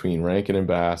between Rankin and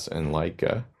Bass and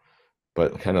Leica,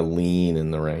 but kind of lean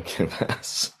in the Rankin and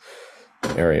Bass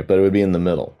area, but it would be in the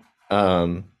middle.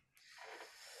 Um,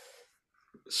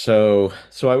 so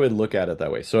I would look at it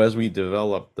that way. So as we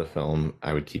developed the film,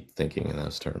 I would keep thinking in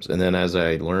those terms. And then as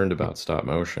I learned about stop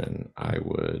motion, I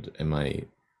would, in my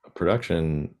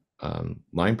production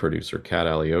line producer, Kat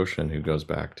Aliocean, who goes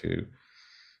back to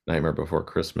Nightmare Before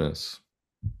Christmas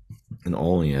and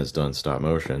only has done stop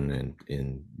motion and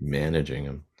in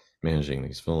managing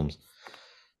these films.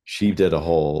 She did a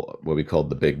whole what we called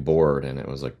the big board, and it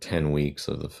was like 10 weeks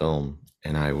of the film.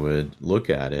 And I would look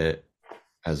at it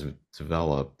as it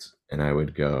developed, and I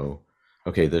would go,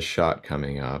 okay, this shot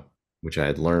coming up, which I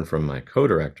had learned from my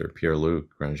co-director, Pierre-Luc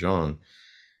Grandjean,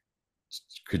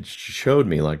 showed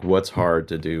me like what's hard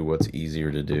to do, what's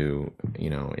easier to do,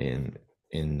 in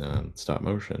stop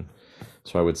motion.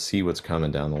 So I would see what's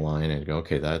coming down the line and go,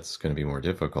 okay, that's going to be more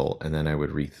difficult. And then I would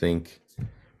rethink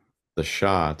the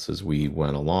shots as we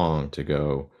went along to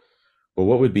go, well,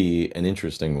 what would be an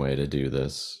interesting way to do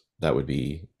this that would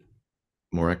be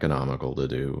more economical to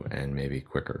do and maybe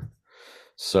quicker?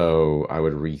 So I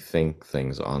would rethink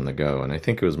things on the go. And I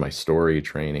think it was my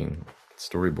storyboarding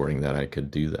that I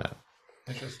could do that.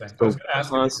 Interesting. I was So going to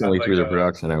ask if you had constantly like through the a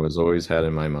production, I was always had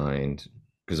in my mind,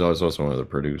 because I was also one of the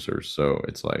producers. So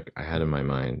it's like I had in my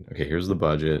mind, okay, here's the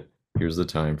budget, here's the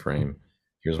time frame,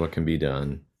 here's what can be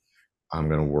done. I'm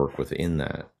going to work within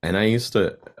that. And I used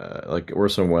to, like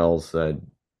Orson Welles said,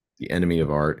 the enemy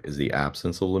of art is the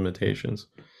absence of limitations.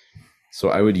 So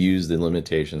I would use the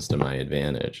limitations to my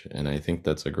advantage. And I think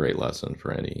that's a great lesson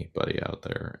for anybody out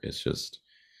there. It's just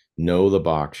know the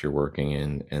box you're working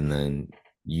in and then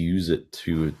use it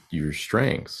to your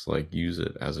strengths. Like use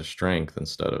it as a strength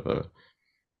instead of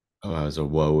as a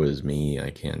woe is me. I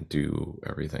can't do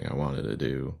everything I wanted to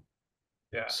do.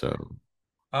 yeah. So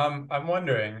I'm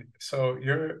wondering, so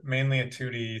you're mainly a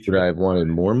 2D, would I 3D. have wanted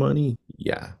more money?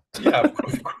 Yeah. Yeah, of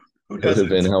course. Who It would have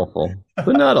been doesn't? helpful,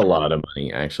 but not a lot of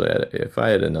money actually. If I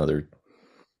had another, if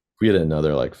we had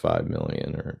another like 5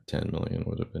 million or 10 million,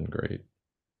 would have been great.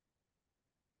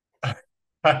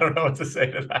 I don't know what to say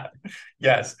to that.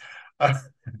 Yes. Uh,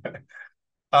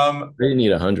 um, They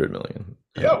need 100 million.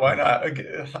 yeah, why not?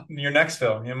 Your next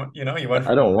film, you went I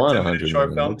from don't a want 10-minute 100 million.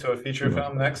 short film That's to a too feature much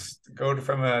film. money. Next, go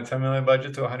from a 10 million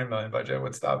budget to a 100 million budget.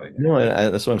 What's stopping you? No,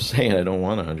 that's what I'm saying. I don't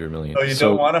want 100 million. Oh, you don't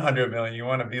So want 100 million. You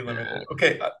want to be limited.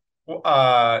 Okay.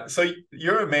 So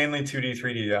you're a mainly 2D,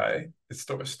 3D guy.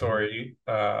 story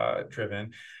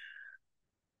driven.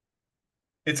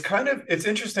 It's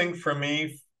interesting for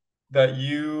me that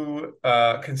you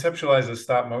conceptualize a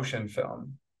stop motion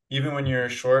film, even when your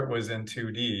short was in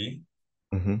 2D.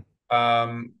 Hmm.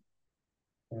 Um,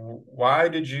 why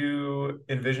did you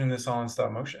envision this all in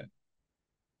stop motion?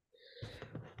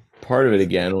 Part of it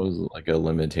again was like a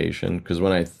limitation because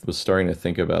when I was starting to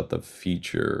think about the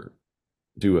feature,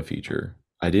 do a feature,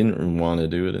 I didn't want to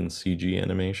do it in CG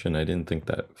animation. I didn't think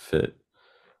that fit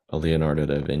a Leonardo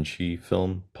da Vinci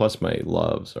film. Plus, my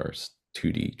loves are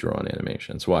 2D drawn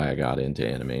animation. That's why I got into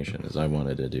animation, is I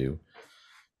wanted to do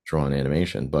drawn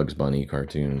animation, Bugs Bunny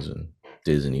cartoons and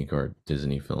Disney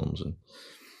films and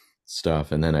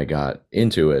stuff. And then I got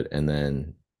into it, and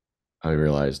then I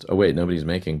realized, oh wait, nobody's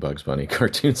making Bugs Bunny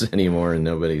cartoons anymore, and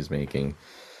nobody's making,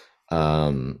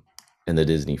 um, and the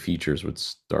Disney features would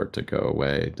start to go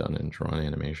away, done in drawn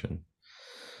animation.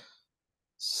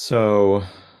 So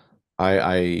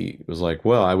I was like,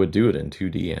 well, I would do it in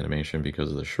 2D animation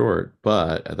because of the short,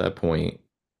 but at that point,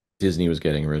 Disney was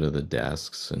getting rid of the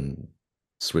desks and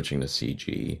switching to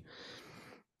CG.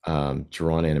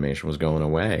 Drawn animation was going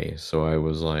away. So I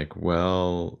was like,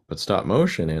 well, but stop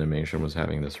motion animation was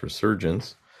having this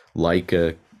resurgence.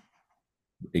 Leica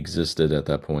existed at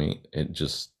that point. It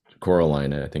just,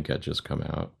 Coraline, I think, had just come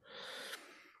out.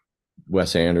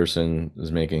 Wes Anderson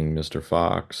is making Mr.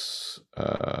 Fox.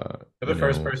 You're the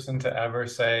first person to ever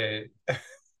say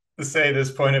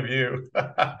this point of view.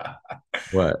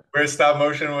 What? Where stop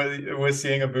motion was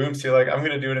seeing a boom, so you're like, I'm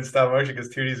going to do it in stop motion because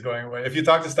 2D is going away. If you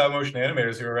talk to stop motion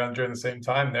animators who were around during the same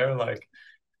time, they're like,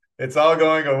 it's all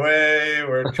going away.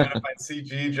 We're trying to find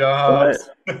CG What? jobs.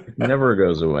 It never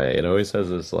goes away. It always has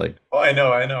this like Oh, I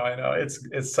know.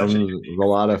 It's such a from a unique.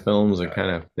 lot of films, it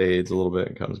kind of fades a little bit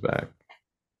and comes back.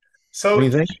 So When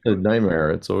you did think of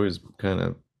Nightmare, it's always kind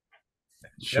of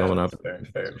Yeah, showing up. that's fair,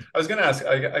 fair. I was going to ask,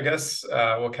 I guess,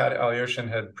 well, Kat Alyoshin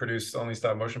had produced only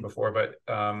stop motion before, but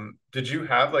did you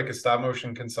have like a stop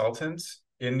motion consultant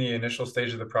in the initial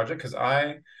stage of the project? Because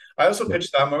I also pitch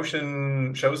stop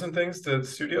motion shows and things to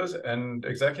studios and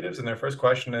executives, and their first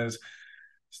question is,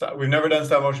 stop, we've never done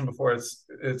stop motion before.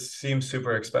 It seems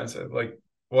super expensive. Like,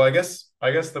 well, I guess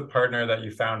the partner that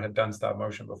you found had done stop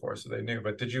motion before, so they knew.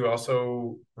 But did you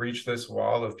also reach this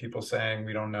wall of people saying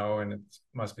we don't know and it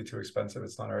must be too expensive?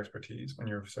 It's not our expertise when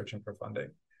you're searching for funding.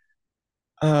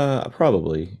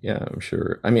 Probably, yeah, I'm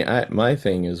sure. I mean, my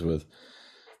thing is with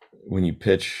when you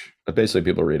pitch, basically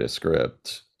people read a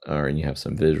script, or and you have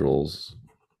some visuals,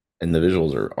 and the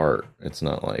visuals are art. It's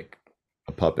not like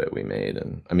a puppet we made.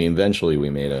 And I mean, eventually we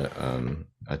made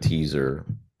a teaser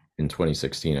in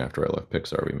 2016 after I left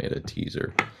Pixar. We made a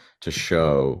teaser to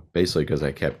show basically because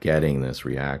I kept getting this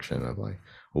reaction of like,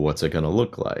 well, what's it going to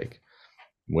look like?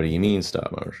 What do you mean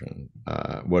stop motion?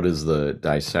 What is the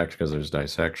dissection? Because there's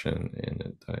dissection in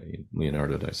it,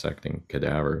 Leonardo dissecting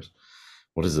cadavers.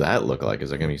 What does that look like?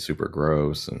 Is it going to be super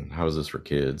gross? And how is this for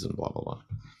kids? And blah, blah, blah.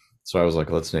 So I was like,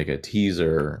 let's make a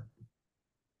teaser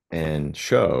and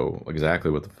show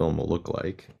exactly what the film will look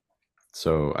like.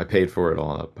 So I paid for it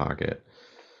all out of pocket.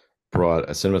 Brought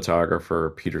a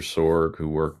cinematographer, Peter Sorg,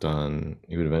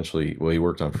 he would eventually, well, he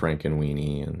worked on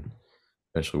Frankenweenie and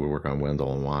eventually would work on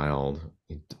Wendell and Wild.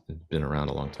 He'd been around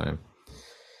a long time.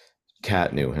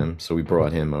 Kat knew him, so we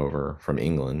brought him over from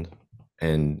England.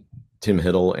 And Tim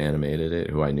Hiddle animated it,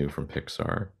 who I knew from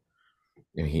Pixar.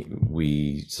 And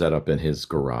we set up in his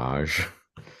garage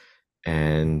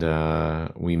and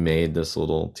we made this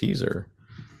little teaser,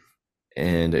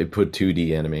 and it put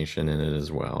 2D animation in it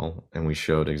as well, and we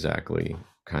showed exactly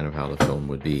kind of how the film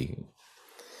would be.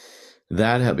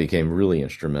 That became really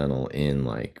instrumental in,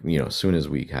 like, as soon as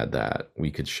we had that, we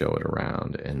could show it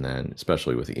around. And then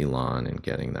especially with Elon and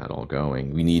getting that all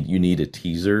going, you need a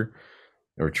teaser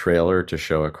or trailer to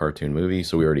show a cartoon movie,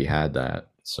 so we already had that,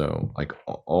 so like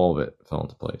all of it fell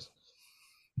into place.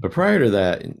 But prior to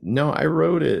that, no, I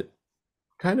wrote it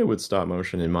kind of with stop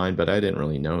motion in mind, but I didn't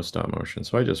really know stop motion,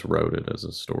 so I just wrote it as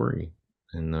a story.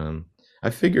 And I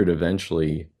figured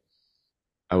eventually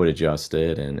I would adjust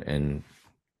it and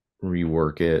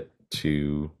rework it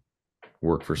to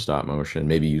work for stop motion,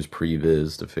 maybe use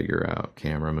previs to figure out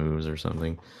camera moves or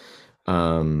something,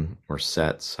 or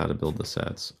sets, how to build the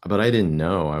sets. But I didn't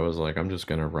know. I was like, I'm just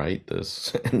going to write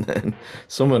this and then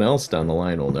someone else down the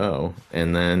line will know.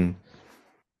 And then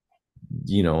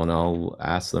and I'll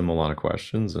ask them a lot of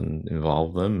questions and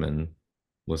involve them and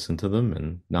listen to them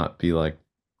and not be like,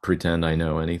 pretend I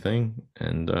know anything,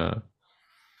 and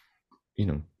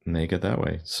make it that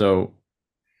way. So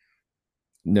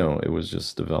no, it was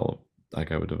just developed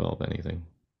like I would develop anything.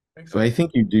 Makes But I sense.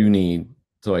 think you do need,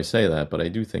 so I say that, but I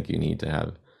do think you need to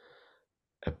have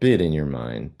a bit in your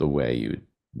mind the way you would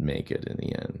make it in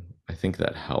the end. I think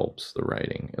that helps the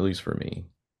writing, at least for me,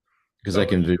 because So I will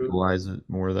can you, visualize it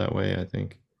more that way, I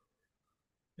think.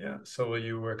 yeah. So will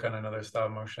you work on another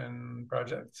stop motion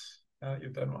project?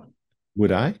 You've done one.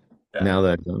 Would I? Yeah. Now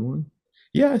that I've done one?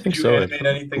 Yeah, I Did think you so. It animate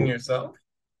felt anything cool. yourself?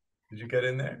 Did you get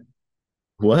in there?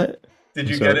 What? Did I'm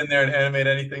you get sorry. in there and animate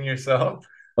anything yourself?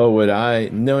 Oh, would I?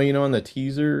 No, on the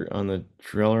teaser, on the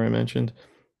trailer I mentioned,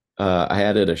 I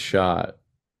added a shot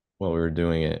while we were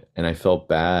doing it, and I felt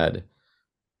bad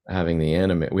having the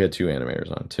animate. We had two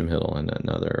animators on, Tim Hiddle and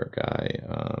another guy,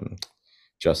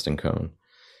 Justin Cohn,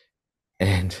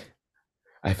 and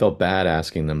I felt bad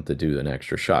asking them to do an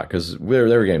extra shot because they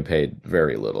were getting paid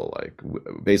very little. Like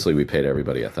basically, we paid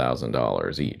everybody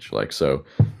 $1,000 each. Like so,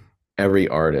 every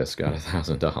artist got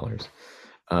 $1,000.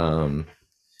 Um,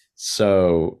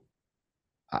 so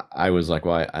I was like,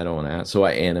 well, I don't want to ask. So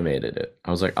I animated it.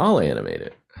 I was like, I'll animate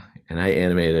it. And I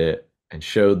animated it and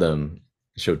showed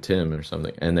Tim or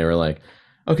something. And they were like,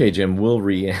 okay, Jim, we'll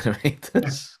reanimate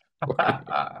this for you.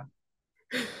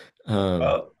 Um,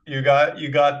 Well, you got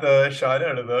the shot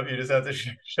out of them. You just have to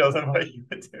show them what you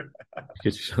would do.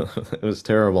 it was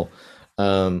terrible.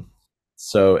 Um,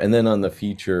 and then on the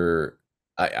feature,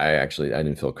 I actually I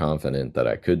didn't feel confident that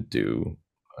I could do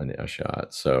a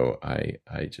shot. So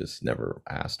I just never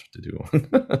asked to do one.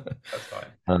 That's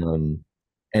fine. Um,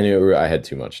 I had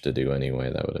too much to do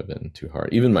anyway. That would have been too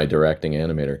hard. Even my directing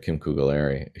animator, Kim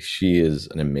Kugelari, she is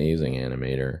an amazing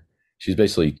animator. She's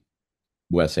basically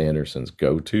Wes Anderson's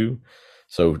go-to.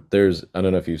 So I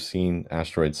don't know if you've seen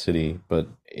Asteroid City, but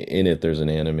in it, there's an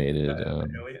animated The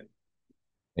alien.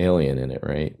 alien in it,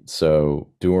 right? So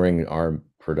during our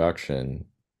production,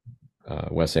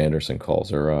 Wes Anderson calls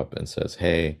her up and says,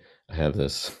 hey, I have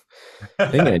this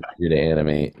thing I need you to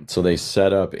animate. So they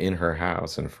set up in her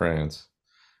house in France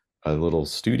a little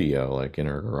studio like in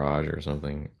her garage or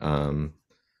something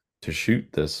to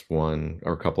shoot this one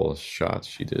or a couple of shots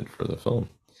she did for the film.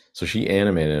 So she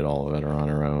animated all of it on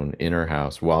her own in her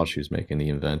house while she was making the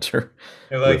Inventor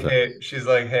You're like, with us. hey, she's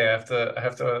like, hey, I have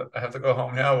to go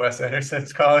home now. Wes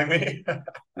Anderson's calling me.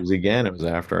 It was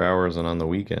after hours and on the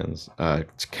weekends.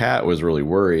 Kat was really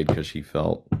worried because she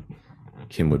felt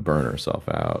Kim would burn herself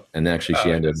out, and actually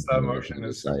she ended Because up stop doing it motion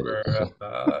because is I decided. super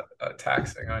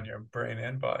taxing on your brain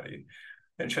and body.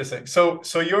 Interesting. So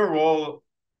your role,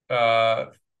 uh,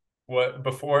 what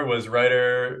before was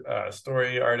writer,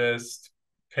 story artist,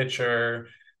 pitcher,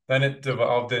 then it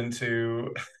devolved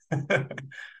into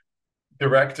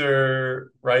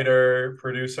director, writer,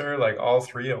 producer, like all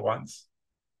three at once.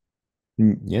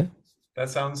 Yeah. That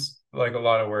sounds like a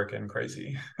lot of work and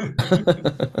crazy.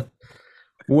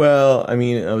 Well, I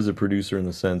mean, I was a producer in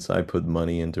the sense I put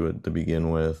money into it to begin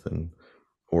with and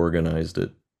organized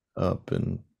it up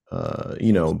and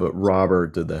but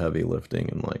Robert did the heavy lifting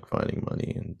and like finding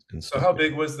money and So stuff how like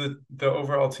big was the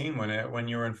overall team when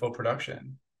you were in full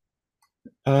production?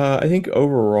 I think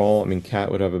overall, I mean,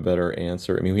 Kat would have a better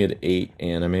answer. I mean, we had 8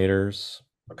 animators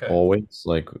Okay. always.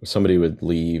 Like somebody would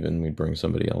leave and we'd bring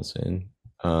somebody else in.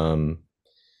 Um,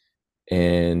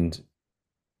 and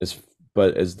as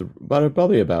but as the but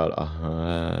probably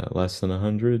about less than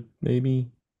 100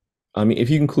 maybe. I mean, if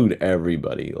you include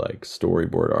everybody, like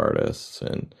storyboard artists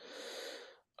and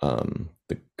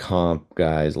the comp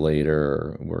guys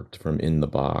later worked from in the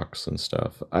box and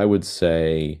stuff, I would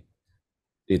say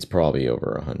it's probably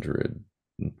over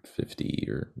 150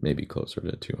 or maybe closer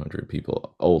to 200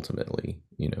 people ultimately,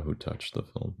 who touched the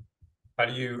film. How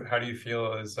do you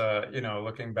feel as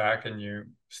looking back and you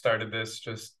started this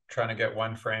just trying to get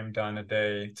one frame done a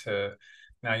day to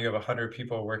now you have 100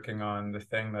 people working on the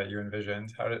thing that you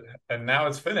envisioned. And now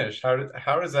it's finished.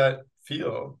 How does that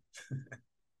feel?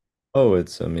 Oh,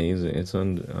 it's amazing.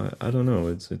 I don't know.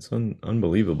 It's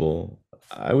unbelievable.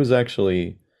 I was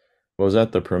actually was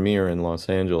at the premiere in Los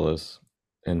Angeles,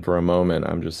 and for a moment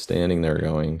I'm just standing there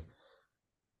going,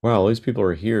 wow, all these people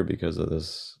are here because of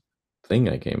this thing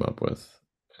I came up with.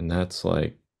 And that's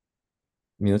like,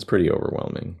 I mean, that's pretty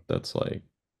overwhelming. That's like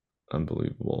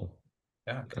unbelievable.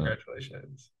 Yeah, Uh,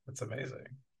 congratulations. That's amazing.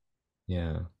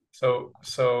 yeah. So,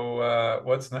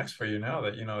 what's next for you now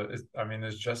that I mean,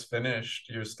 it's just finished.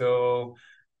 You're still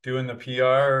doing the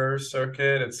PR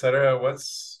circuit, et cetera.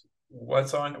 What's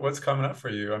coming up for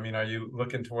you? I mean, are you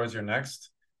looking towards your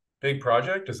next big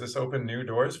project? Does this open new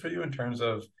doors for you in terms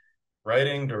of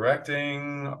writing,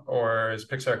 directing, or is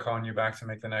Pixar calling you back to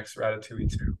make the next Ratatouille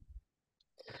 2?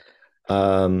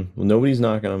 Well, nobody's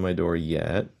knocking on my door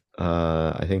yet.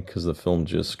 I think because the film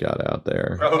just got out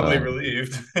there. Probably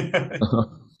relieved.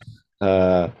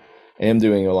 Uh, I am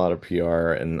doing a lot of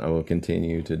PR and I will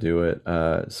continue to do it.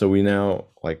 So we now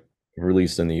like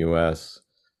released in the US,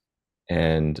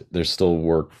 and there's still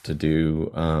work to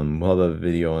do. We'll have a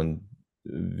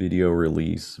video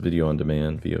release, video on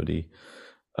demand, VOD,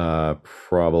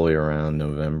 probably around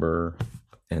November.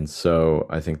 And so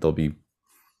I think there'll be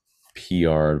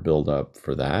PR build up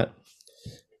for that.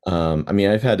 I mean,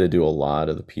 I've had to do a lot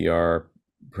of the PR,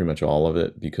 pretty much all of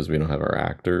it, because we don't have our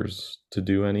actors to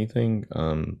do anything.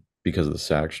 Because of the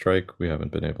SAG strike, we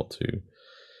haven't been able to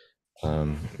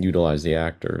utilize the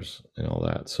actors and all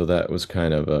that. So that was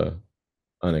kind of a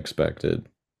unexpected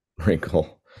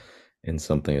wrinkle in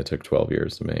something that took 12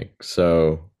 years to make.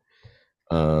 So,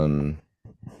 um,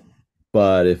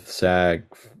 but if SAG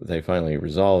they finally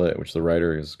resolve it, which the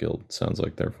Writers Guild sounds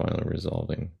like they're finally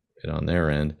resolving it on their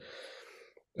end,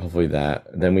 hopefully that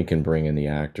then we can bring in the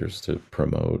actors to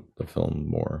promote the film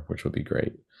more, which would be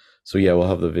great. So yeah, we'll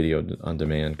have the video on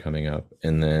demand coming up,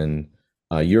 and then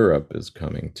Europe is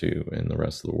coming too, and the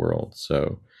rest of the world.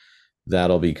 So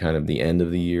that'll be kind of the end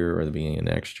of the year or the beginning of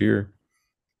next year.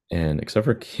 And except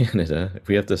for Canada, if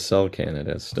we have to sell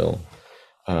Canada still,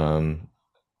 um,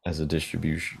 as a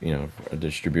distribution, a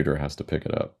distributor has to pick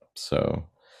it up. So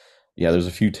yeah, there's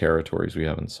a few territories we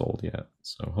haven't sold yet.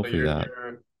 So So hopefully that.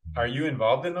 are you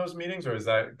involved in those meetings, or is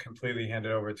that completely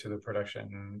handed over to the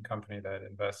production company that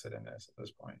invested in this at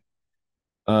this point?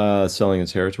 Selling the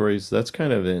territories, that's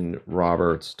kind of in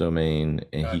Robert's domain,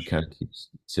 and he Gotcha. kind of keeps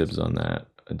dibs on that.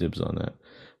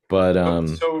 But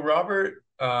So Robert,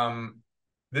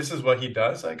 this is what he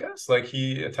does, I guess. Like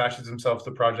he attaches himself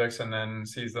to projects and then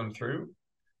sees them through.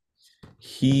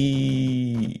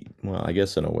 well, I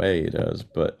guess in a way he does,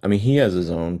 but I mean, he has his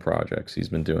own projects he's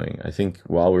been doing. I think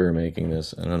while we were making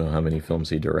this, I don't know how many films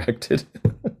he directed.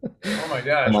 Oh my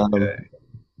gosh. Um, Okay.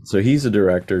 so he's a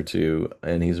director too,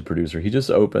 and he's a producer. He just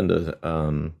opened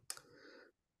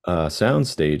sound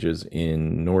stages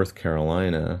in North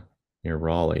Carolina near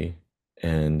Raleigh,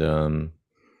 and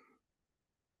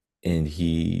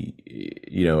he,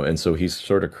 and so he's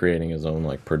sort of creating his own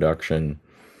like production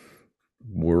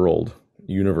world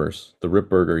universe, the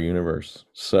Ripburger universe.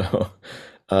 So,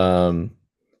 um,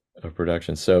 of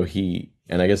production. So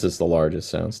and I guess it's the largest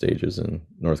sound stages in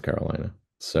North Carolina.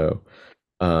 So,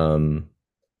 um,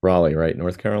 Raleigh, right?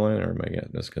 North Carolina, or am I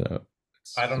getting this good up?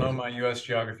 I It's don't know North. my US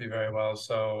geography very well,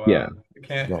 so Yeah, I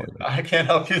can't Raleigh. I can't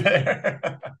help you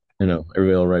there. I know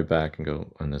everybody will write back and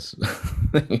go on this.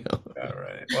 you know, Yeah,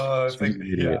 right. Well, it's like He's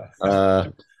an idiot. yeah.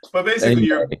 But basically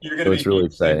Anyway, you're gonna so be it's really eating,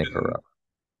 exciting for sleeping. Rob.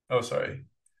 Oh, sorry.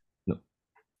 No.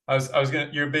 I was gonna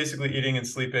you're basically eating and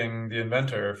sleeping the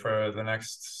inventor for the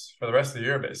rest of the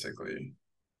year, basically.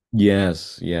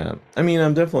 Yes, yeah. I mean,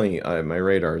 I'm definitely my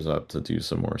radar's up to do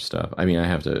some more stuff. I mean, I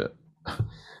have to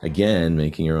again,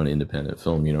 making your own independent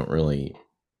film, you don't really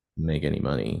make any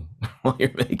money while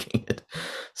you're making it.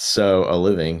 So, a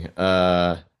living.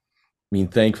 I mean,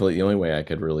 thankfully, the only way I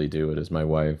could really do it is my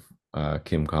wife,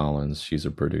 Kim Collins. She's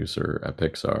a producer at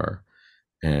Pixar,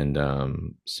 and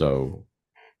so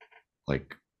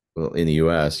like, well, in the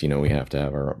U.S., we have to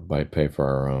have pay for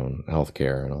our own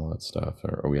healthcare and all that stuff,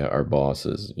 or we have our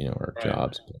bosses, our Right.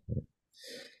 jobs.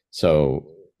 So,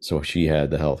 she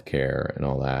had the healthcare and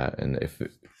all that, and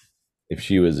if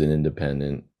she was an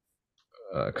independent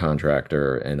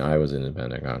contractor and I was an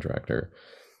independent contractor,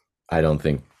 I don't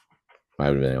think I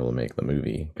would have been able to make the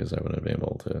movie because I wouldn't have been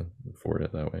able to afford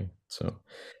it that way. So,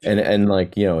 and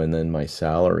like, and then my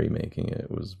salary making it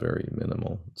was very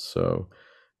minimal. So,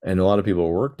 and a lot of people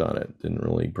who worked on it didn't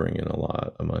really bring in a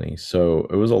lot of money. So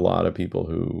it was a lot of people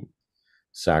who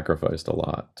sacrificed a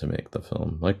lot to make the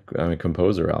film. Like, I mean,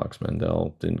 composer Alex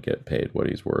Mendel didn't get paid what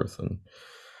he's worth, and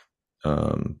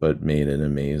but made an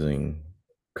amazing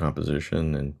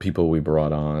composition. And people we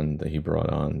brought on that he brought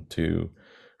on too,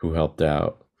 who helped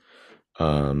out,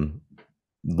 um,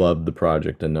 loved the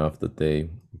project enough that they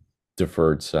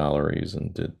deferred salaries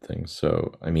and did things.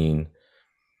 So, I mean,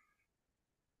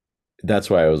 that's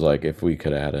why I was like, if we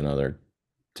could add another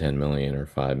 10 million or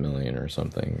 5 million or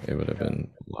something, it would have Yeah. been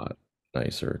a lot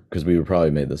nicer because we would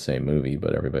probably made the same movie,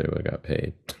 but everybody would have got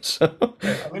paid. So,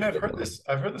 Right. I mean, I've heard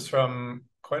this from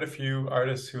quite a few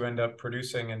artists who end up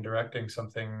producing and directing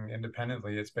something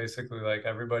independently. It's basically like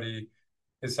everybody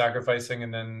is sacrificing,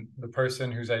 and then the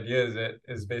person whose idea is it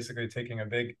is basically taking a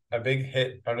big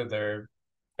hit out of their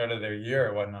year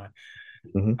or whatnot.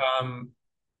 mhm. Um,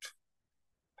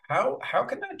 how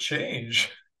can that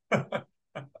change?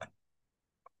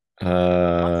 It's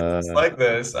uh, like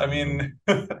this. I mean,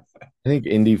 I think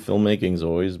indie filmmaking's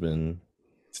always been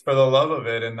it's for the love of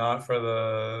it and not for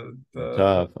the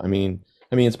tough. I mean,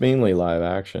 it's mainly live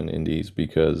action indies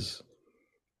because,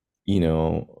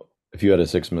 if you had a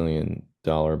 $6 million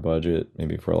dollar budget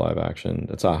maybe for live action.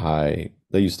 That's a high.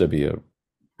 There used to be a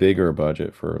bigger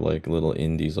budget for like little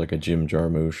indies, like a Jim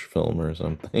Jarmusch film or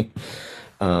something.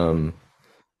 Um,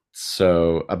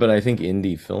 but I think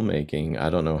indie filmmaking, I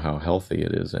don't know how healthy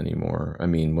it is anymore. I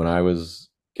mean, when I was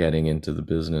getting into the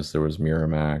business, there was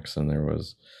Miramax and there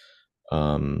was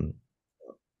um,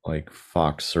 like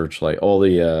Fox Searchlight. All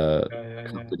the Yeah, yeah,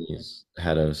 yeah. companies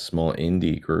had a small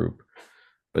indie group,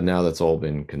 but now that's all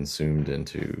been consumed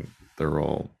into, they're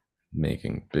all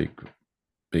making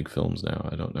big films now.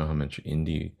 I don't know how much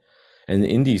indie, and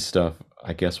the indie stuff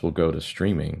I guess will go to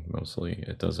streaming mostly.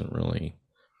 It doesn't really,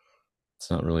 it's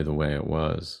not really the way it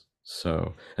was.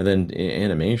 So, and then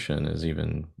animation is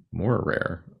even more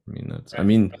rare. I mean, I Right.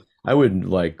 mean, I would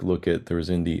like look at, there was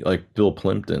indie, like Bill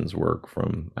Plimpton's work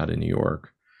from out of New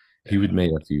York. He Yeah. would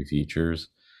make a few features.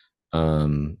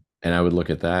 And I would look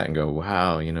at that and go,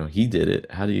 wow, he did it.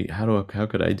 How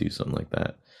could I do something like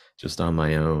that just on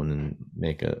my own and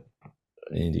make an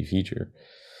indie feature?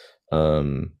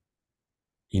 Um,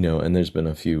 and there's been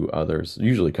a few others,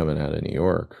 usually coming out of New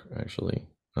York, actually.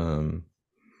 Um,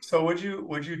 So would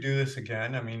you do this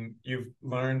again? I mean, you've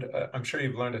learned, I'm sure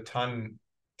you've learned a ton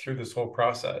through this whole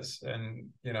process, and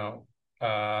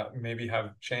maybe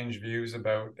have changed views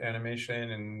about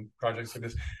animation and projects like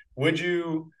this. Would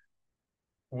you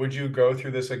would you go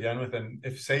through this again with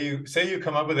if say you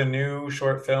come up with a new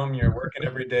short film, you're working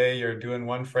every day, you're doing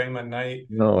one frame a night.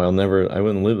 no, I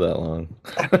wouldn't live that long.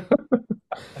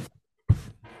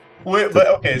 Wait, To but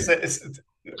okay, so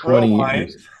roll 20 line.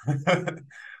 years.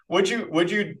 Would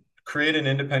you create an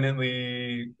independent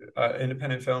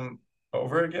film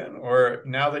over again, or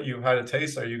now that you've had a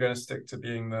taste, are you going to stick to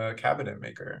being the cabinet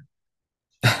maker?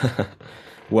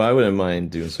 Well, I wouldn't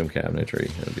mind doing some cabinetry.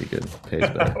 That'd be good. Pays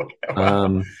better. Okay, well,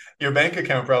 Um, your bank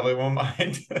account probably won't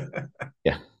mind.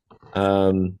 yeah.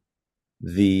 Um,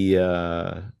 the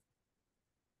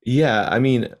Yeah, I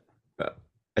mean, uh,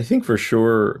 I think for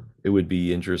sure it would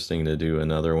be interesting to do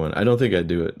another one. I don't think I'd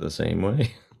do it the same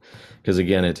way because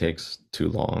again, it takes too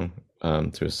long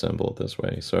to assemble it this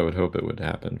way. So I would hope it would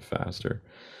happen faster.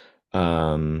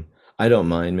 Um, I don't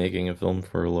mind making a film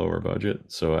for a lower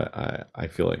budget, so I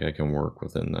feel like I can work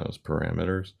within those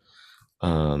parameters.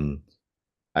 Um,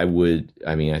 I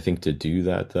mean, I think to do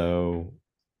that though,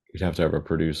 you'd have to have a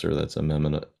producer that's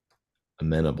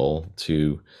amenable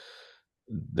to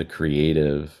the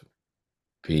creative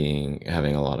being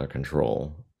having a lot of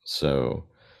control. So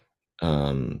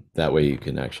that way you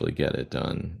can actually get it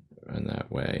done in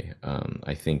that way.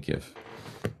 I think if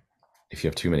you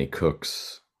have too many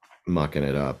cooks mucking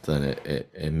it up, then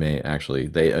it may actually,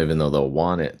 they, even though they'll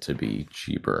want it to be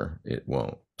cheaper, it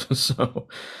won't. So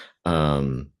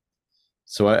um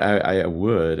I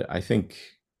would, I think,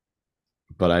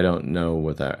 but I don't know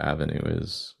what that avenue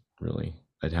is really.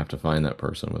 I'd have to find that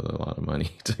person with a lot of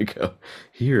money to go,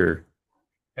 here,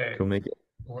 Hey, go make it.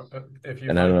 if you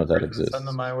And I find don't know a if that person, send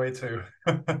them exists. my way too.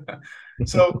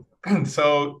 So,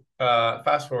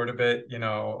 fast forward a bit,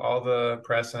 all the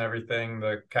press and everything,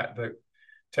 the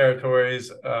territories,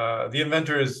 the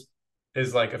Inventor is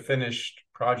like a finished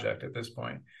project at this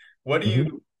point. What do you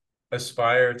Hmm.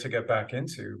 aspire to get back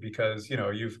into? Because,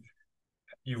 you've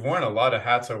worn a lot of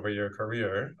hats over your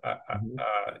career.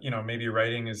 Hmm. Maybe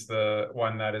writing is the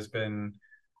one that has been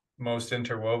most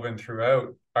interwoven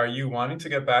throughout. Are you wanting to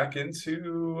get back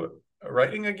into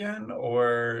writing again,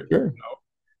 or Sure.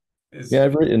 is Yeah,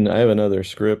 I have another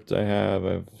script I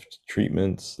have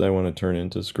treatments that I want to turn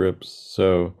into scripts.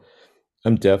 So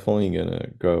I'm definitely gonna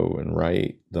go and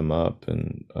write them up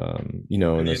and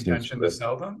in the this new intention to script.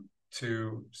 sell them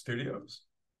to studios?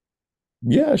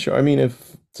 Yeah, sure. I mean,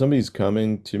 if somebody's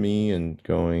coming to me and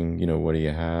going, what do you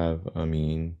have? I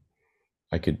mean,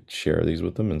 I could share these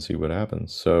with them and see what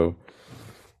happens. So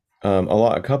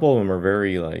a couple of them are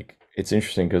very like, it's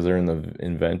interesting because they're in the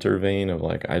inventor vein of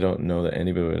like, I don't know that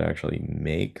anybody would actually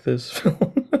make this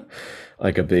film,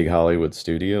 like a big Hollywood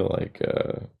studio, like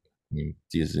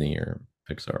Disney or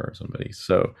Pixar or somebody.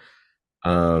 So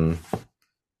um,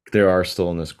 there are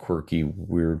still in this quirky,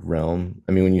 weird realm.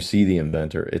 I mean, when you see the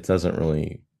inventor, it doesn't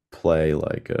really play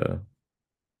like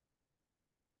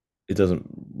it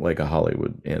doesn't like a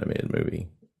Hollywood animated movie.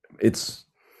 It's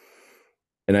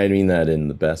And I mean that in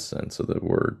the best sense of the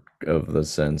word, of the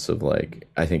sense of like,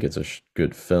 I think it's a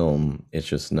good film. It's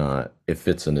just not, it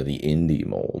fits into the indie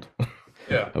mold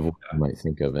Yeah. of what you might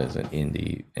think of as an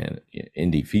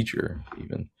indie feature,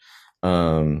 even.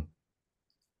 Um,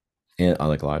 and I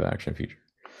like live action feature.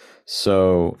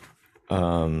 So,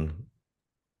 um,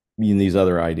 these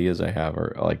other ideas I have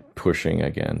are like pushing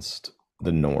against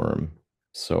the norm.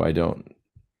 So I don't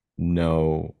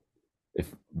know.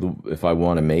 if I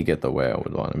want to make it the way I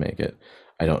would want to make it,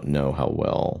 I don't know how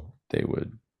well they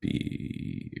would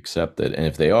be accepted. And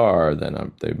if they are,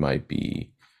 then they might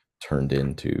be turned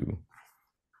into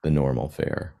the normal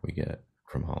fare we get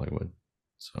from Hollywood.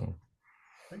 So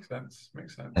Makes sense.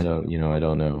 Makes I sense. don't, I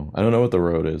don't know. I don't know what the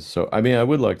road is. So I mean, I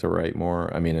would like to write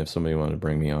more. I mean, if somebody wanted to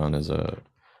bring me on as a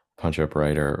punch-up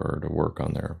writer or to work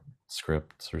on their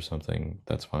scripts or something,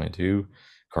 that's fine too.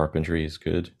 Carpentry is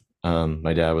good.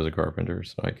 My dad was a carpenter,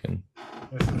 so I can.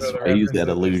 Listen to the I use that references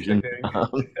are illusion.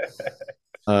 sticking.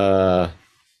 Uh,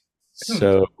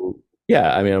 so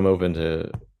yeah, I mean, I'm open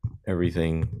to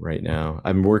everything right now.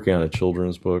 I'm working on a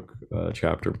children's book,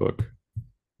 chapter book,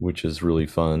 which is really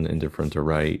fun and different to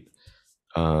write.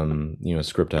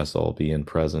 Script has to all be in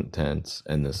present tense,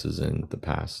 and this is in the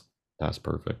past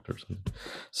perfect or something.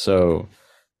 So,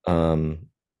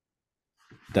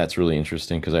 that's really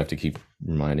interesting because I have to keep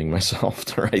reminding myself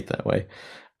to write that way.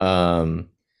 And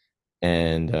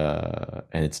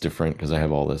it's different because I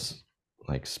have all this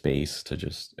like space to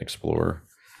just explore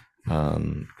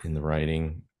in the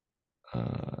writing,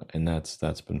 and that's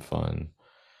been fun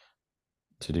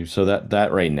to do. So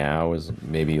that right now is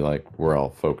maybe like where I'll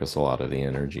focus a lot of the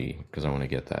energy because I want to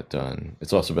get that done.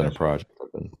 It's also been a project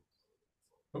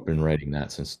I've been writing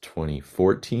that since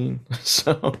 2014.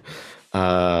 So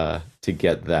to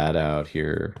get that out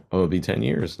here, it'll be 10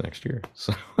 years next year.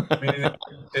 So I mean, it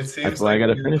that's seems why I like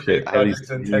got to you finish it. create I have these projects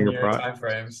in 10-year 10-year projects. time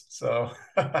frames. So,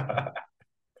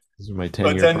 This is my but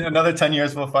 10-year project. another 10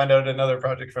 years, we'll find out another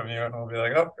project from you, and we'll be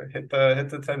like, oh, hit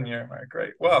the 10-year mark.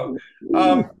 Great. Well,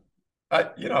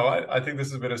 I think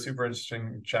this has been a super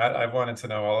interesting chat. I've wanted to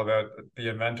know all about the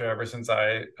Inventor ever since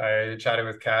I chatted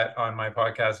with Kat on my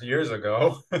podcast years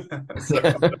ago. So,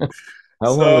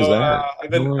 How long was that? I've How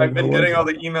been was getting all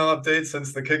that? the email updates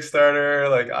since the Kickstarter.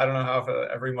 Like I don't know how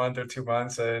every month or 2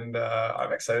 months, and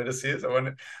I'm excited to see it.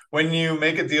 So when you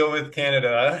make a deal with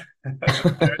Canada as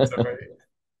a territory,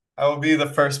 I will be the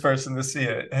first person to see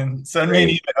it, and send me an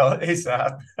Great. email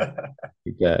ASAP.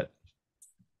 You bet.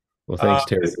 Well, Uh, thanks,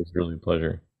 Terry. It is, was really a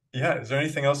pleasure. yeah, is there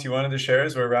anything else you wanted to share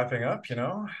as we're wrapping up?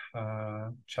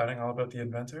 Chatting all about the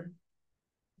Inventor.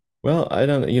 Well, I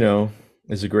don't,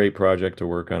 it's a great project to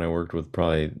work on. I worked with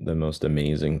probably the most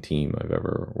amazing team I've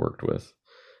ever worked with.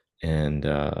 And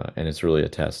it's really a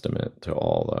testament to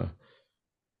all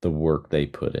the work they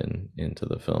put into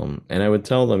the film. And I would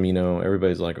tell them,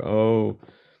 everybody's like, "Oh,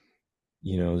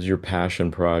 it's your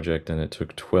passion project and it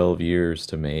took 12 years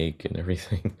to make and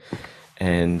everything."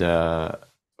 And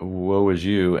woe is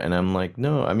you. And I'm like,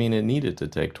 no, I mean, it needed to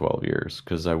take 12 years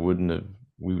because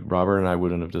Robert and I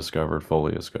wouldn't have discovered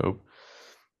Folioscope,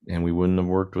 and we wouldn't have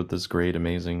worked with this great,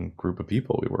 amazing group of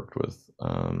people we worked with.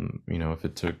 If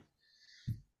it took,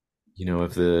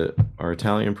 if our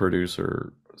Italian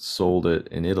producer sold it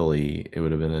in Italy, it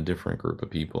would have been a different group of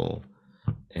people,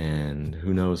 and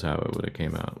who knows how it would have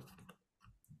came out.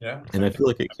 Yeah, And I feel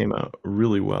like it came out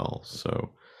really well. So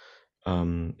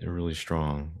really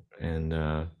strong, and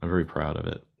I'm very proud of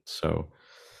it. So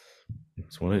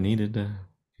it's what it needed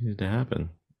to happen.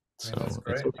 I mean, that's So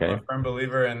it's great. I'm okay. a firm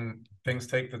believer in things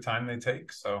take the time they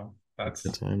take. So Take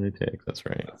the time they take. That's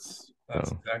right. that's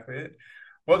So exactly it.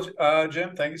 Well,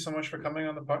 Jim, thank you so much for coming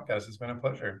on the podcast. It's been a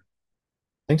pleasure.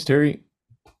 thanks, Terry.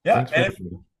 Yeah, Thanks for having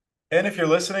me. and if you're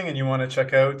listening and you want to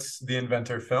check out the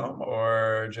Inventor film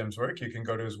or Jim's work, you can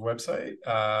go to his website,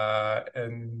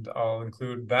 and I'll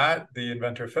include that, the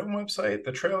Inventor film website,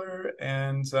 the trailer,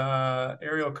 and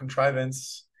aerial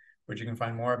contrivance, which you can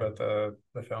find more about the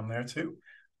film there too,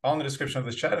 all in the description of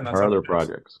this chat. And that's Our how. other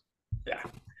projects. Yeah.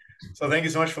 So thank you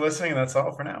so much for listening, and that's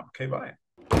all for now. Okay, bye.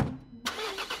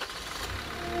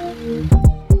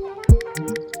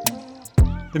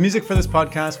 The music for this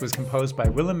podcast was composed by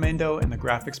Willem Mendo and the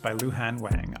graphics by Luhan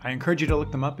Wang. I encourage you to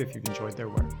look them up if you've enjoyed their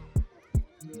work.